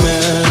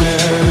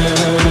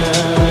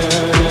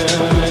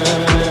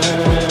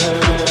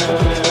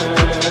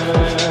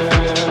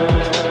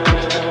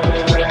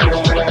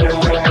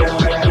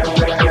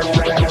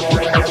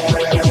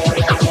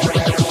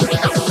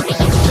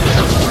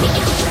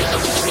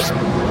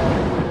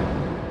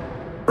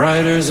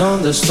 Riders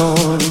on the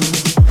storm.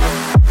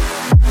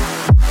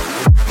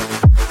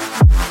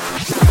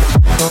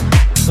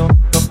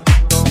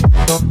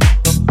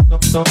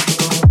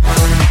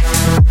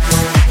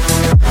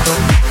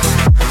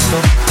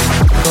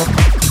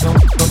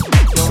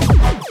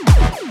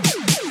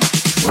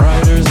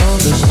 Riders on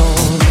the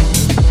storm.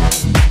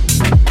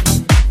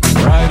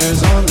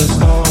 Riders on the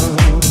storm.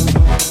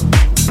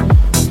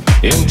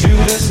 Into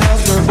this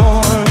house we're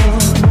born.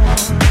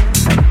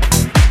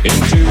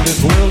 Into this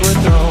world we're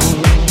thrown.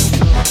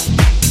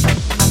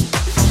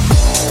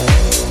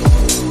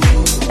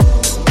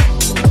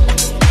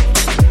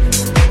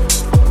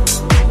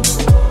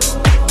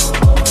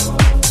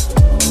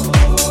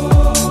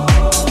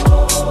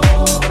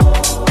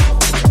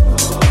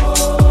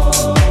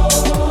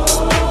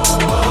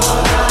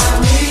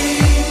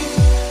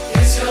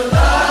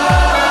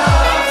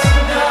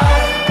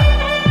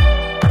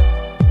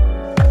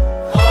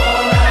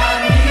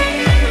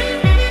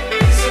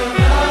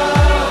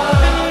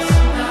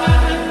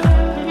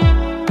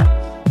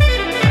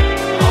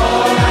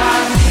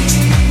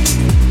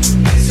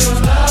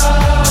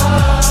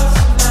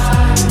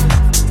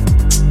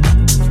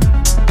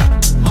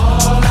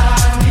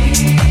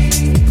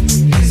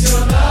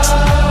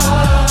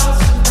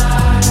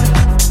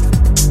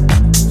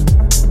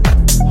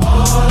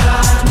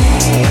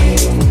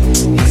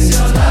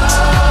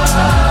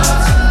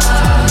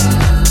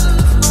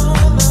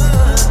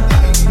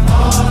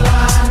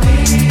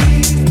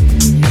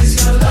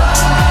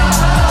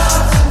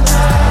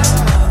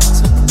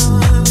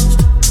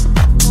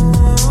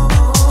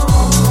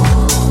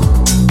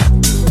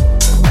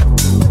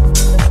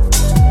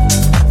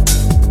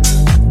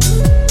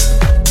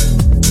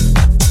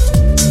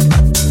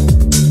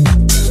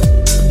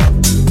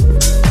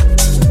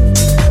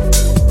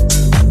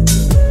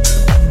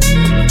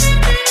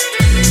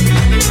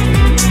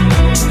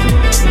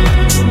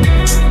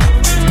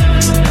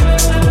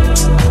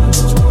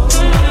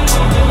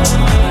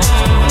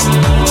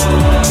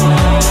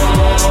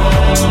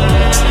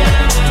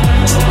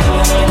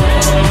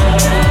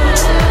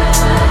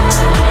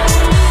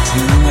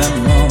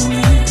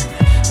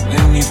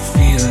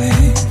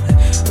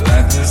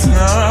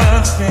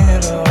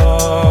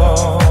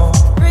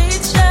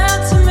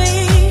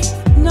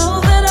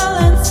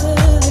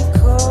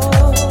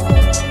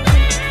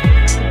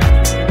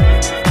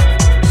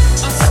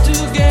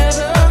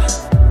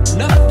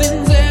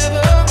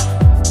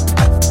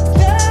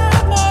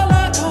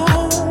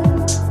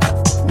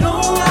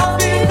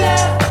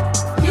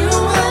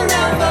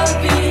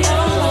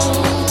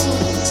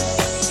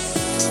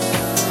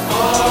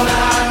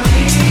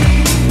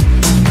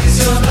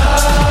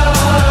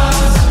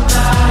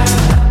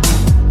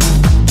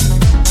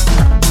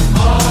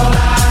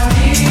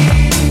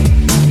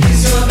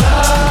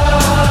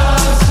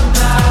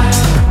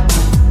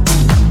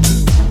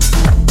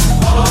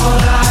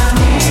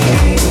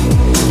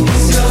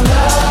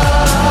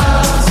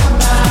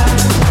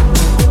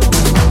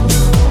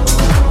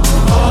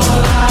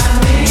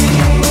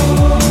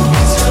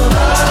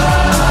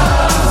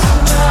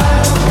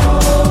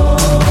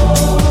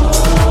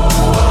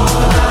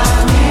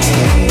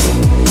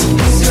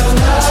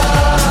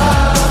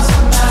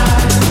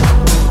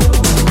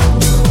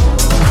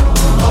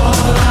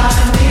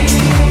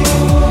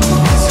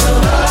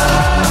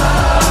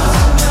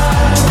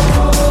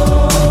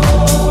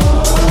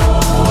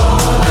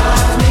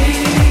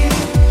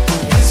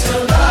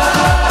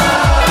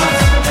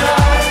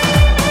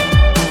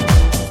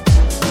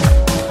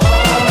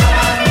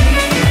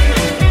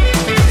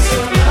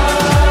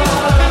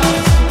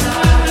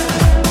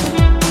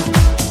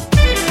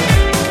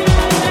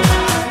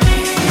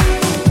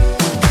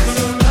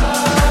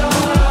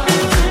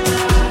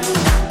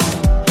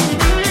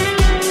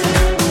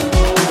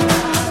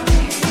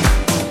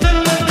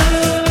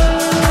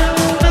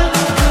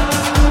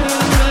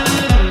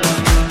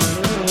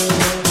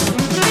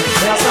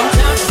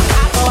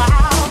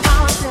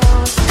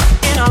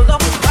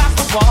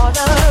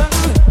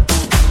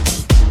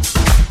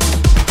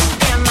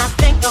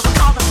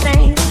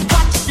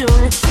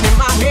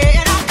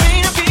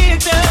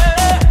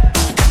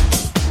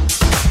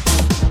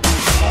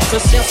 So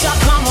since I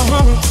come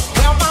home,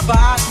 well, my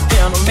body's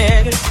been a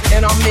minute,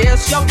 and I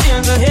miss your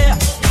ginger hair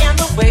and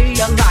the way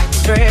you like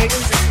the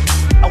dress.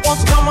 I want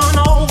you to come on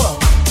over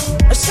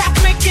and stop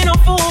making a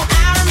fool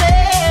out of me.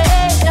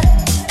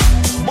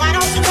 Why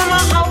don't you come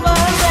on over,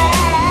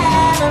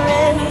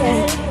 Valerie?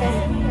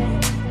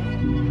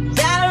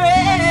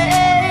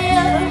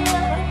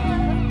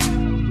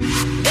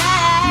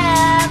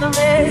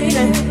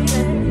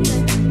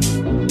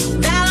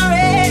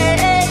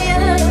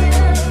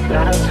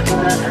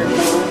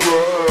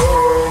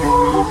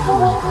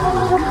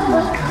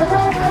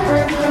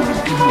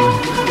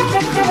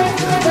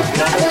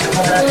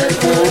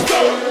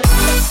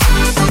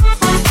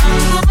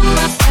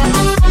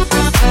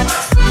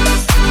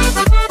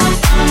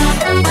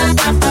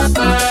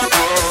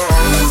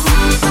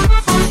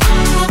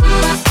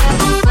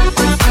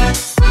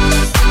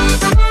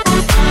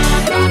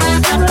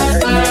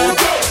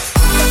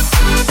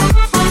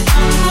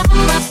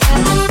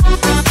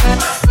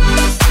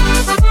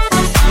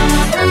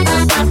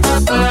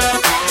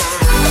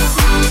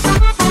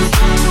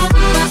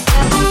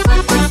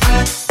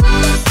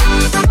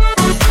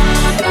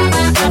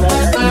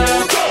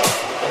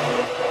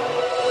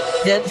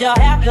 Did you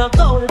have to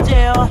go to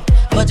jail?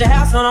 But your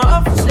house on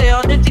up for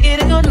sale. Did you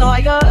get a good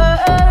lawyer?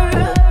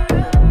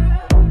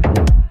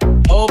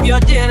 Hope you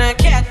didn't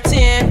catch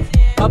 10.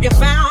 Hope you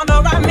found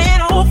the right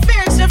man who'll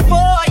fix it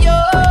for you.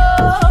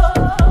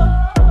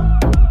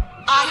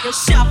 Are you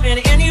shopping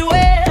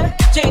anywhere?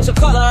 Change the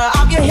color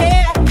of your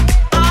hair.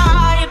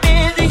 Are you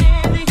busy?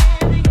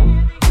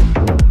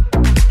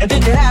 And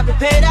did you have to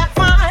pay that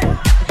fine?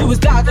 You was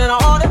dodging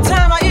all the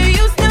time. Are you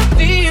used to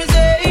busy?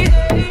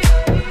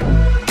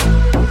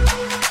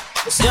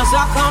 Since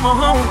I come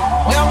home,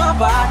 well, my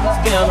body's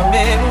been a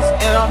mess,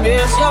 and I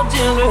miss your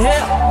ginger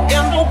hair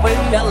and the way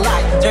you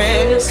like the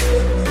dress.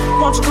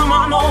 Won't you come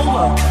on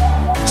over?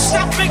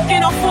 Stop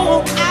making a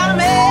fool out of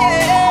me.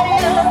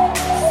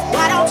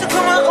 Why don't you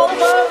come on over,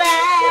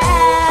 Valerie?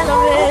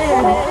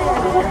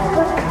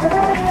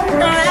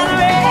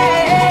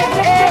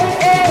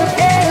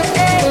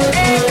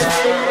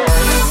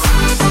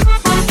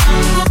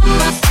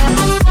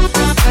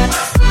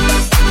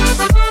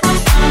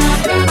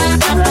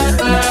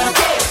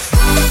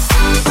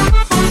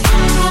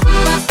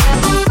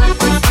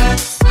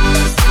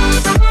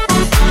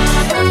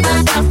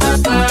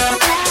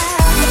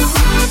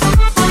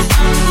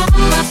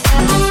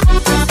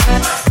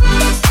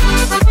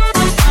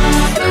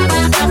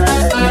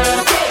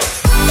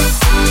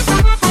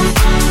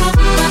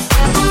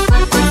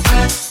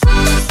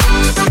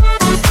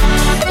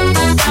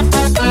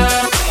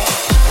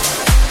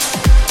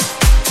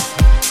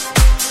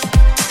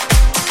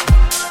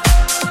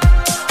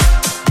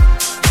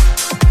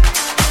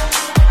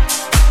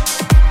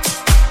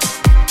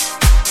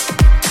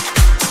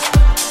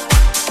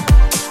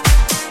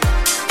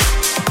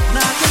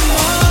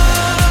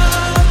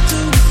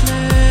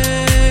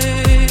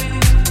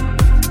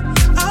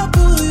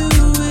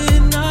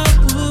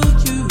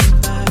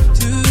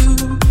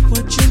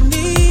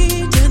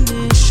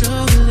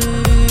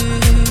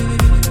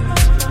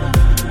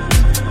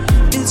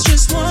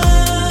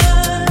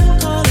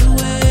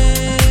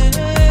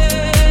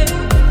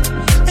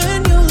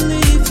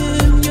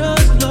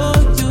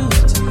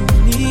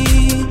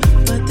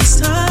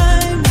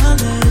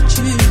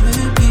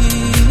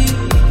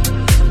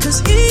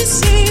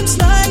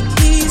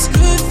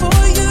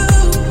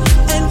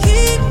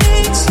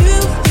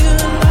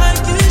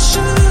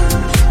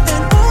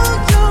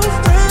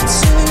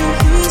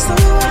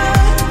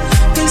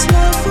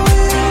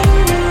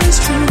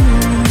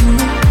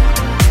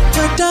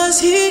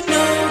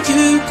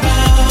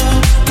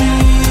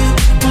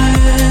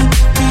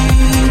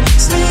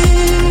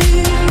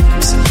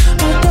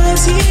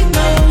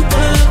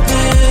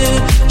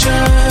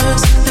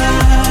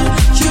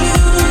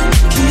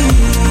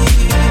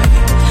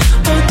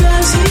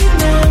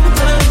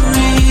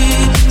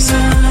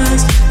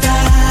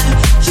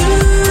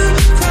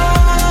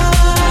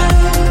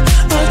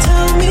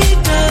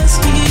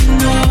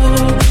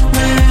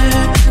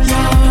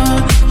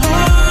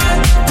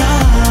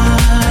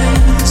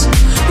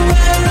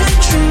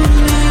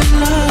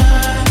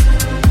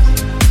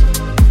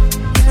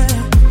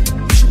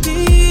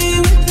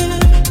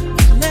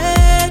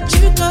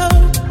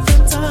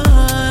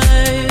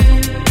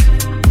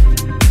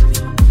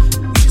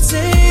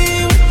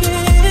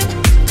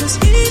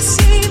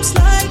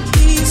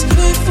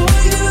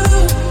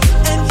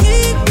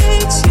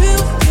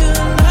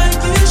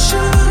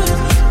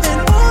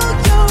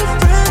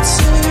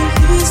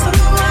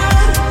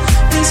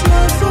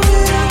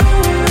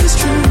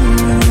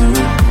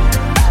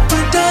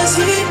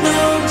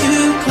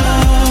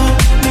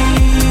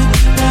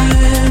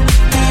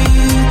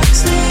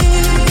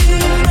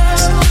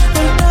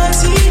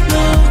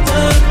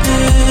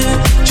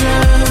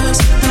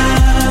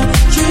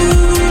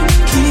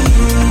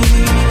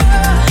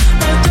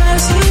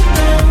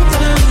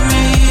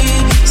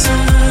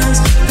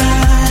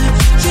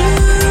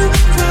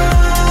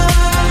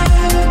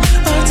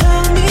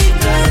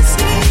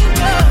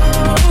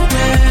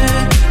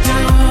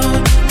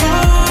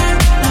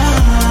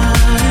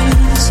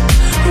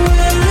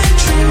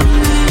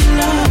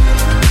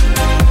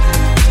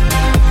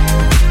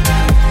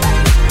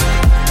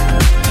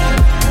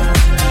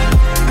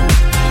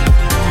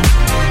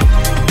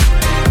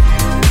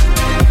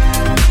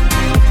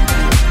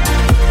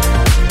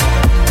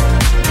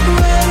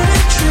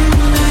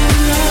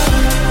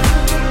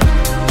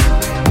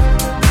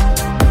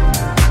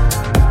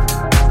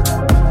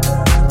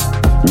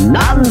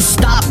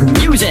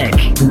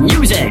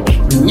 music,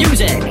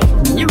 music,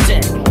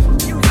 music.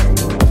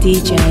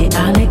 DJ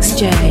Alex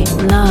J,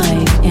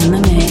 live in the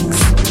mix.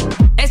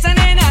 Esa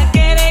nena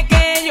quiere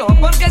que yo,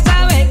 porque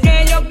sabe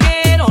que yo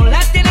quiero.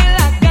 La tiene en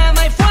la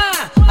cama y fue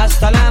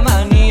hasta la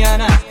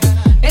mañana.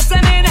 Esa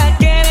nena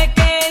quiere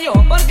que yo,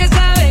 porque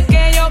sabe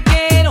que yo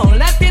quiero.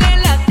 La tiene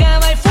en la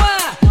cama y fue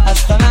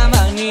hasta la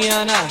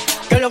mañana.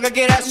 ¿Qué es lo que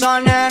quiere esa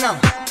nena?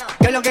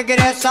 ¿Qué es lo que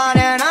quiere esa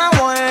nena,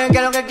 güey? ¿Qué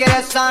es lo que quiere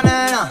esa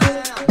nena?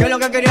 ¿Qué es lo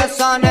que quiere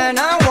esa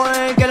nena,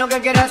 güey? ¿Qué es lo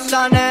que quiere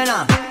esa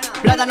nena?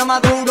 Plátano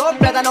maduro,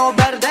 plátano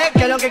verde,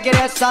 ¿qué es lo que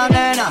quiere esa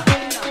nena?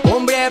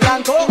 Hombre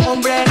blanco,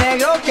 hombre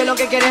negro, ¿qué es lo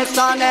que quiere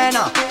esa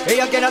nena?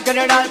 Ella quiere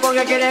general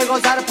porque quiere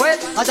gozar, pues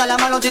hasta la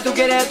mano si tú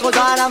quieres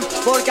gozar,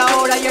 porque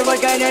ahora llegó el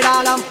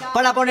general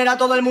para poner a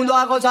todo el mundo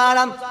a gozar.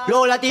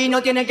 Los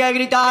latinos tienen que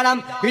gritar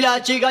y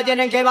las chicas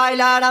tienen que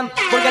bailar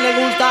porque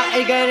les gusta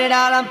el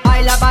general.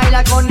 Baila,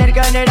 baila con el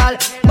general,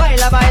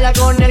 baila, baila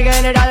con el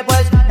general,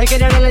 pues el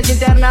general es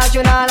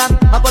internacional.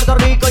 A Puerto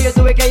Rico yo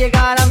tuve que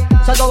llegar,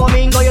 Santo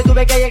Domingo yo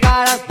tuve que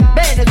llegar,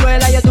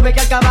 Venezuela yo tuve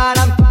que acabar,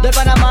 de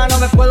Panamá no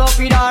me puedo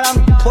pirar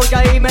porque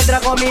ahí me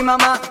trajo mi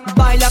mamá.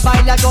 Baila,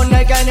 baila con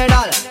el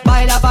general,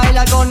 baila,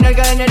 baila con el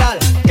general.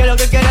 ¿Qué es lo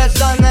que quiere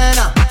esa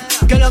nena?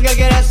 ¿Qué es lo que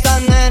quiere esa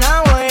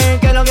nena, güey?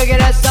 ¿Qué es lo que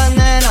quiere esa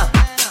nena?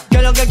 ¿Qué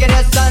es lo que quiere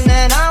esa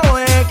nena,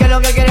 güey? ¿Qué es lo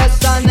que quiere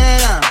esa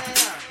nena?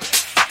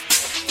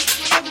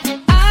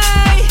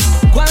 Ay,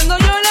 cuando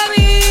yo la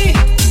vi,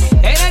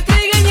 era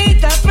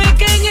trigueñita,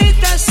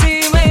 pequeñita,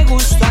 sí me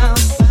gusta.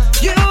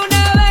 Y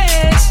una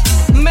vez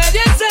me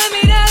dio esa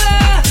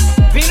mirada,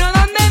 vino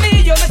donde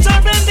mí, yo me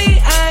sorprendí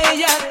a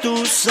ella,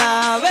 tú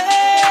sabes.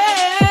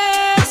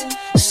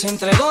 Se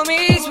entregó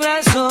mis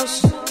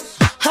brazos,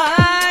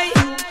 ay,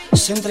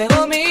 se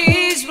entregó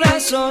mis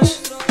brazos,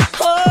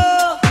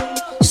 oh,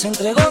 se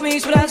entregó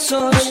mis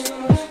brazos.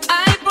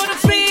 Ay, por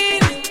fin,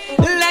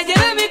 la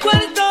llevé a mi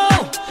cuarto,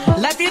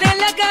 la tiré en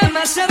la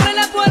cama, cerré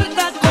la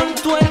puerta con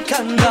tu el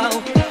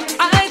candado.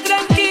 Ay,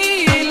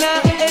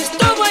 tranquila,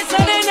 estuvo esa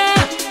nena,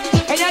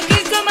 ella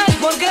quiso más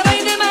porque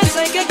reine más,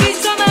 ay, que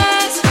quiso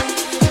más,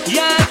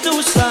 ya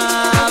tú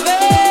sabes.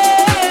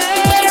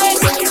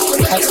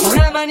 Hasta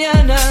la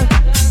mañana,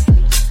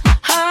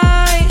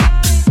 ay,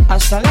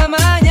 hasta la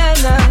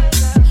mañana,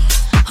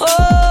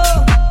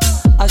 oh,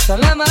 hasta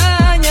la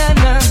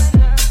mañana,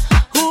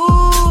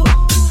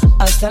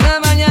 hasta la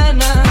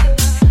mañana,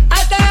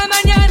 hasta la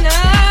mañana.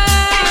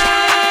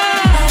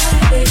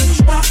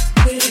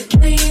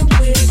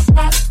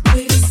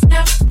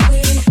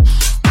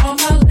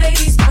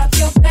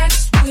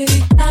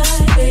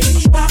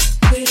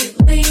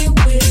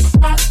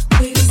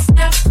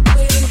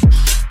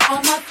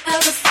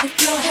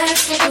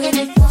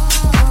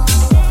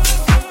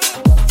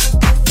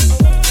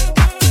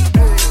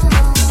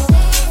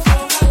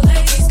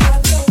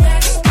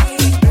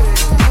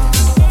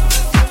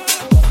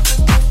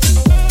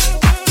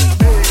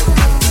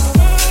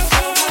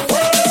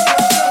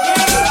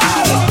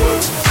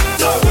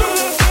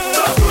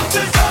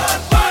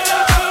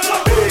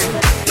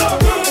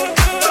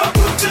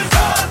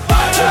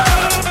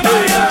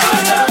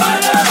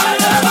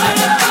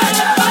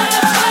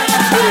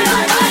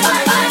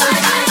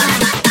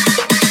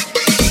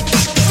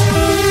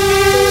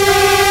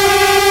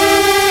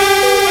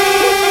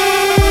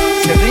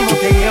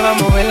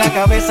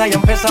 Ya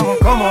empezamos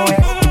como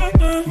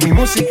es. Mi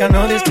música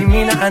no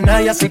discrimina a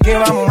nadie, así que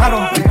vamos a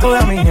romper.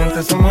 Toda mi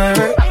gente se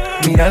mueve,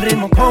 mira el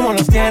ritmo como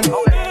los tiene.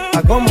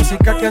 Hago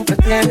música que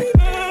entretiene.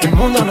 El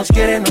mundo nos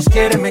quiere,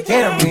 me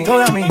quiere a mí.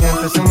 Toda mi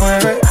gente se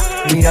mueve,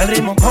 mira el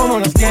ritmo como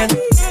los tiene.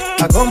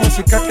 Hago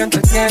música que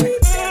entretiene.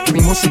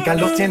 Mi música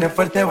los tiene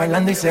fuerte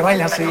bailando y se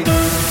baila así.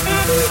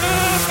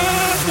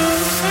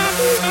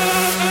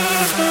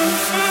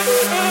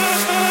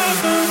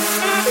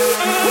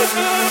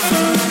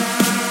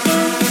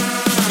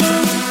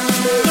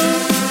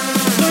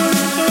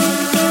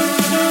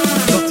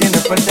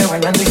 Fuerte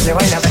bailando y se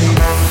baila así.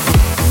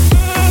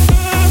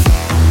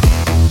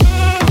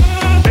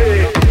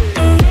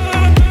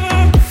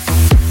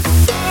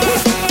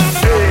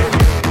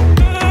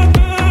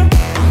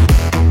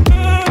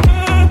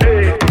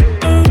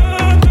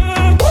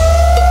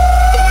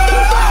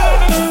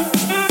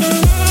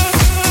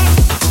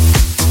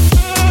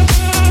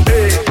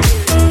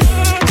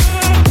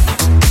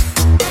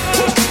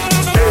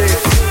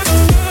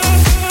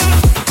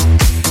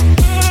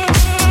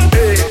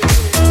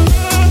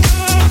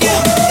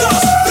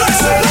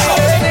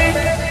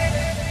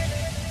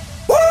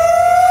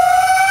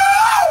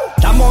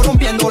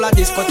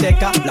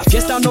 La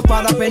fiesta no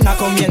para, apenas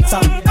comienza.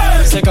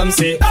 C'est comme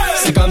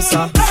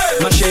ça,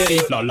 ma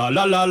chérie. La la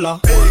la la la.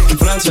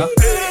 Francia,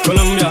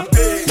 Colombia,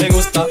 me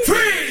gusta.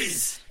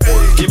 Freeze.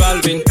 Y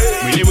Balvin,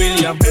 Willy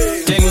William,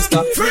 me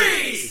gusta.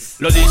 Freeze.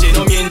 Los DJ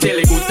no mienten,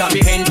 le gusta a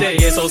mi gente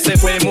y eso se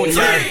fue muy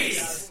bien.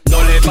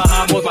 No le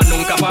bajamos, mas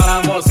nunca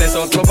paramos, es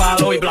otro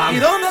palo y blanco. ¿Y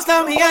dónde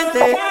está mi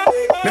gente?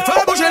 Me fue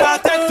a bouger la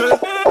tête.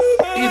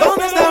 ¿Y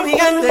dónde está mi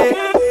gente?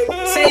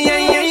 Sí, yeah,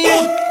 yeah, yeah.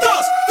 1, 2,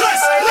 3,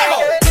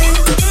 luego.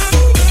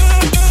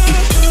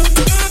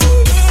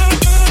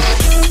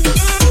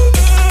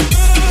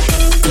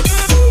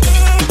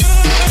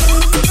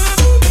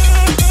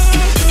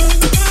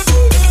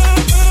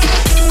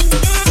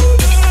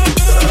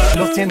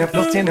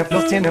 tiene,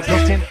 los tiene, los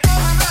tiene.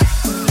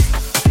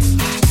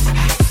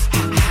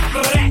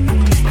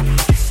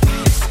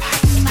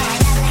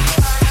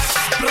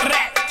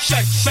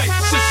 Shake, shake,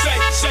 shake,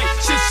 shake,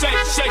 shake,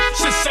 shake, shake,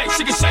 shake, shake,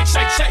 shake,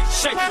 shake,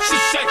 shake, shake,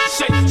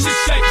 shake,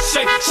 shake,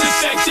 shake,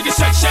 shake, shake,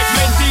 shake, shake,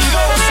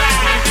 mentirosa,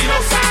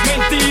 mentirosa,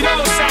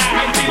 mentirosa,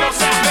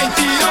 mentirosa,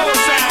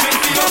 mentirosa,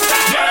 mentirosa.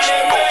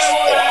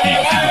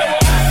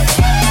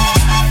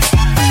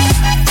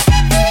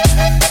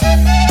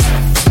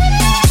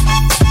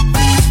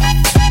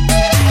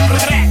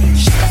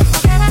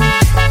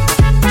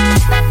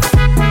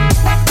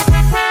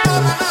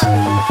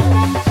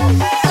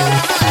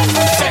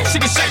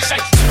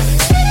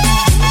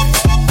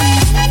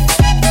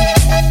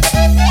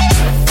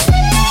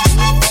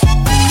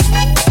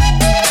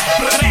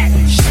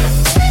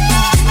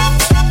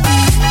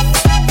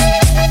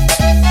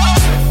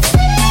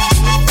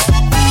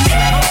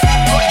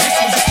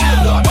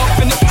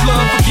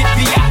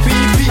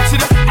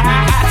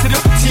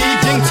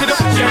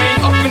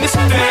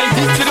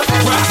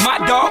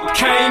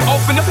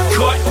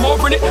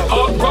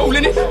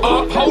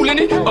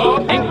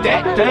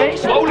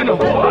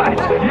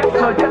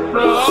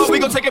 We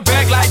gon' take it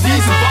back like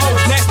these and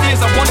bows. Nasty as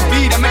I wanna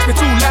be, that makes me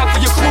too loud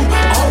for your crew.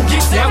 Oh,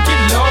 get down, get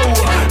low.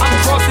 I'm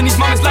crossing these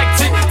moments like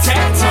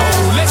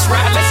tic-tac-toe. Let's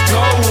ride, let's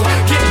go.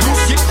 Get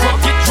loose, get crunk,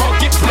 get drunk,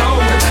 get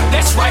blown.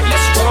 That's right,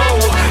 let's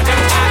roll.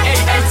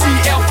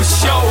 M-I-A-A-T-L for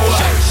show.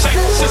 Shake,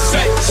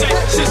 shake,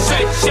 shake, shake,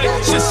 shake,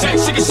 shake, shake,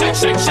 shake, shake,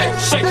 shake,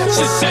 shake,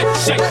 shake, shake,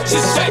 shake,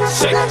 shake,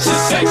 shake,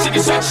 shake, shake,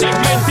 shake, shake,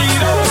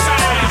 mentirosa,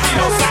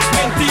 mentirosa,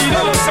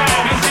 mentirosa,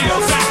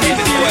 mentirosa,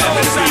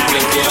 mentirosa,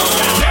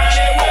 mentirosa.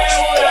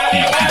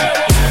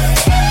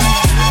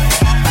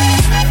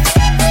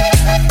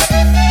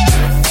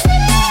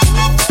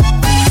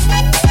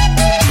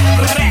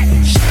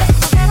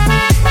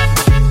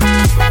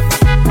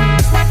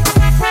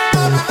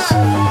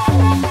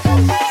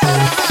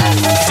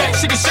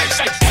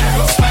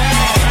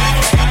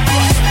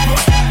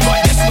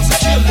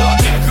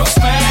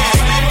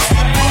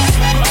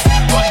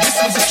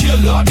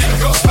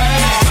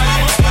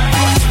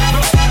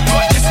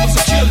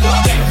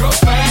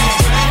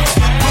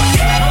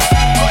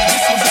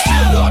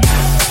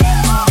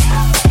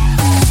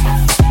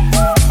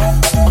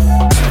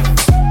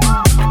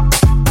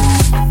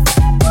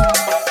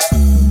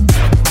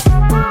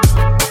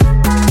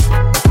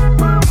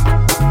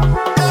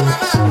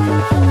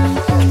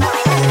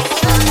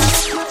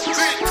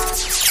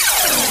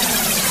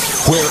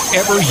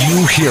 Wherever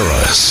you hear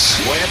us.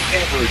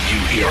 Wherever you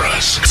hear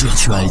us.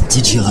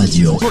 VirtualDJ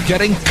Radio. We're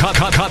getting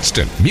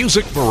constant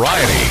music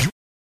variety.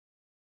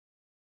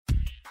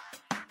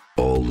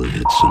 All the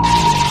hits and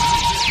more.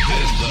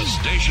 This is the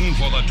station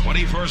for the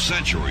 21st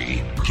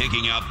century,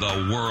 kicking out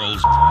the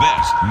world's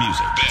best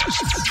music.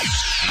 Best.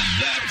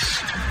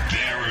 That's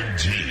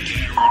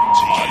guaranteed.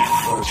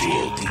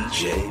 Virtual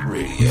DJ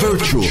Radio.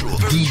 Virtual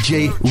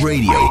DJ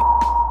Radio.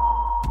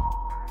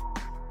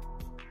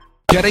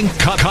 Getting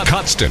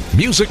constant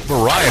music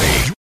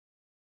variety.